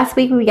 Last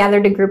week, we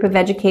gathered a group of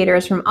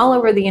educators from all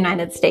over the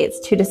United States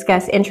to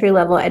discuss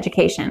entry-level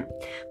education.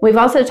 We've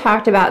also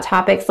talked about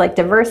topics like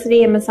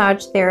diversity in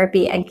massage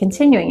therapy and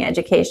continuing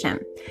education.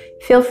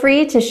 Feel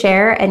free to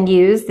share and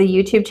use the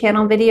YouTube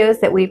channel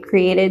videos that we've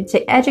created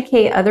to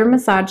educate other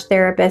massage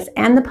therapists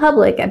and the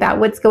public about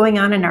what's going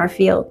on in our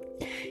field.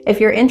 If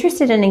you're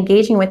interested in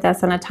engaging with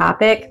us on a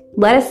topic,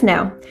 let us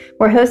know.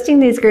 We're hosting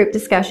these group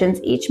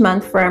discussions each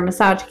month for our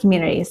massage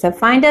community, so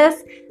find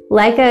us,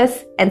 like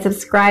us, and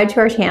subscribe to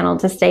our channel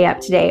to stay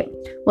up to date.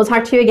 We'll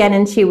talk to you again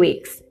in 2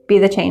 weeks. Be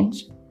the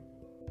change.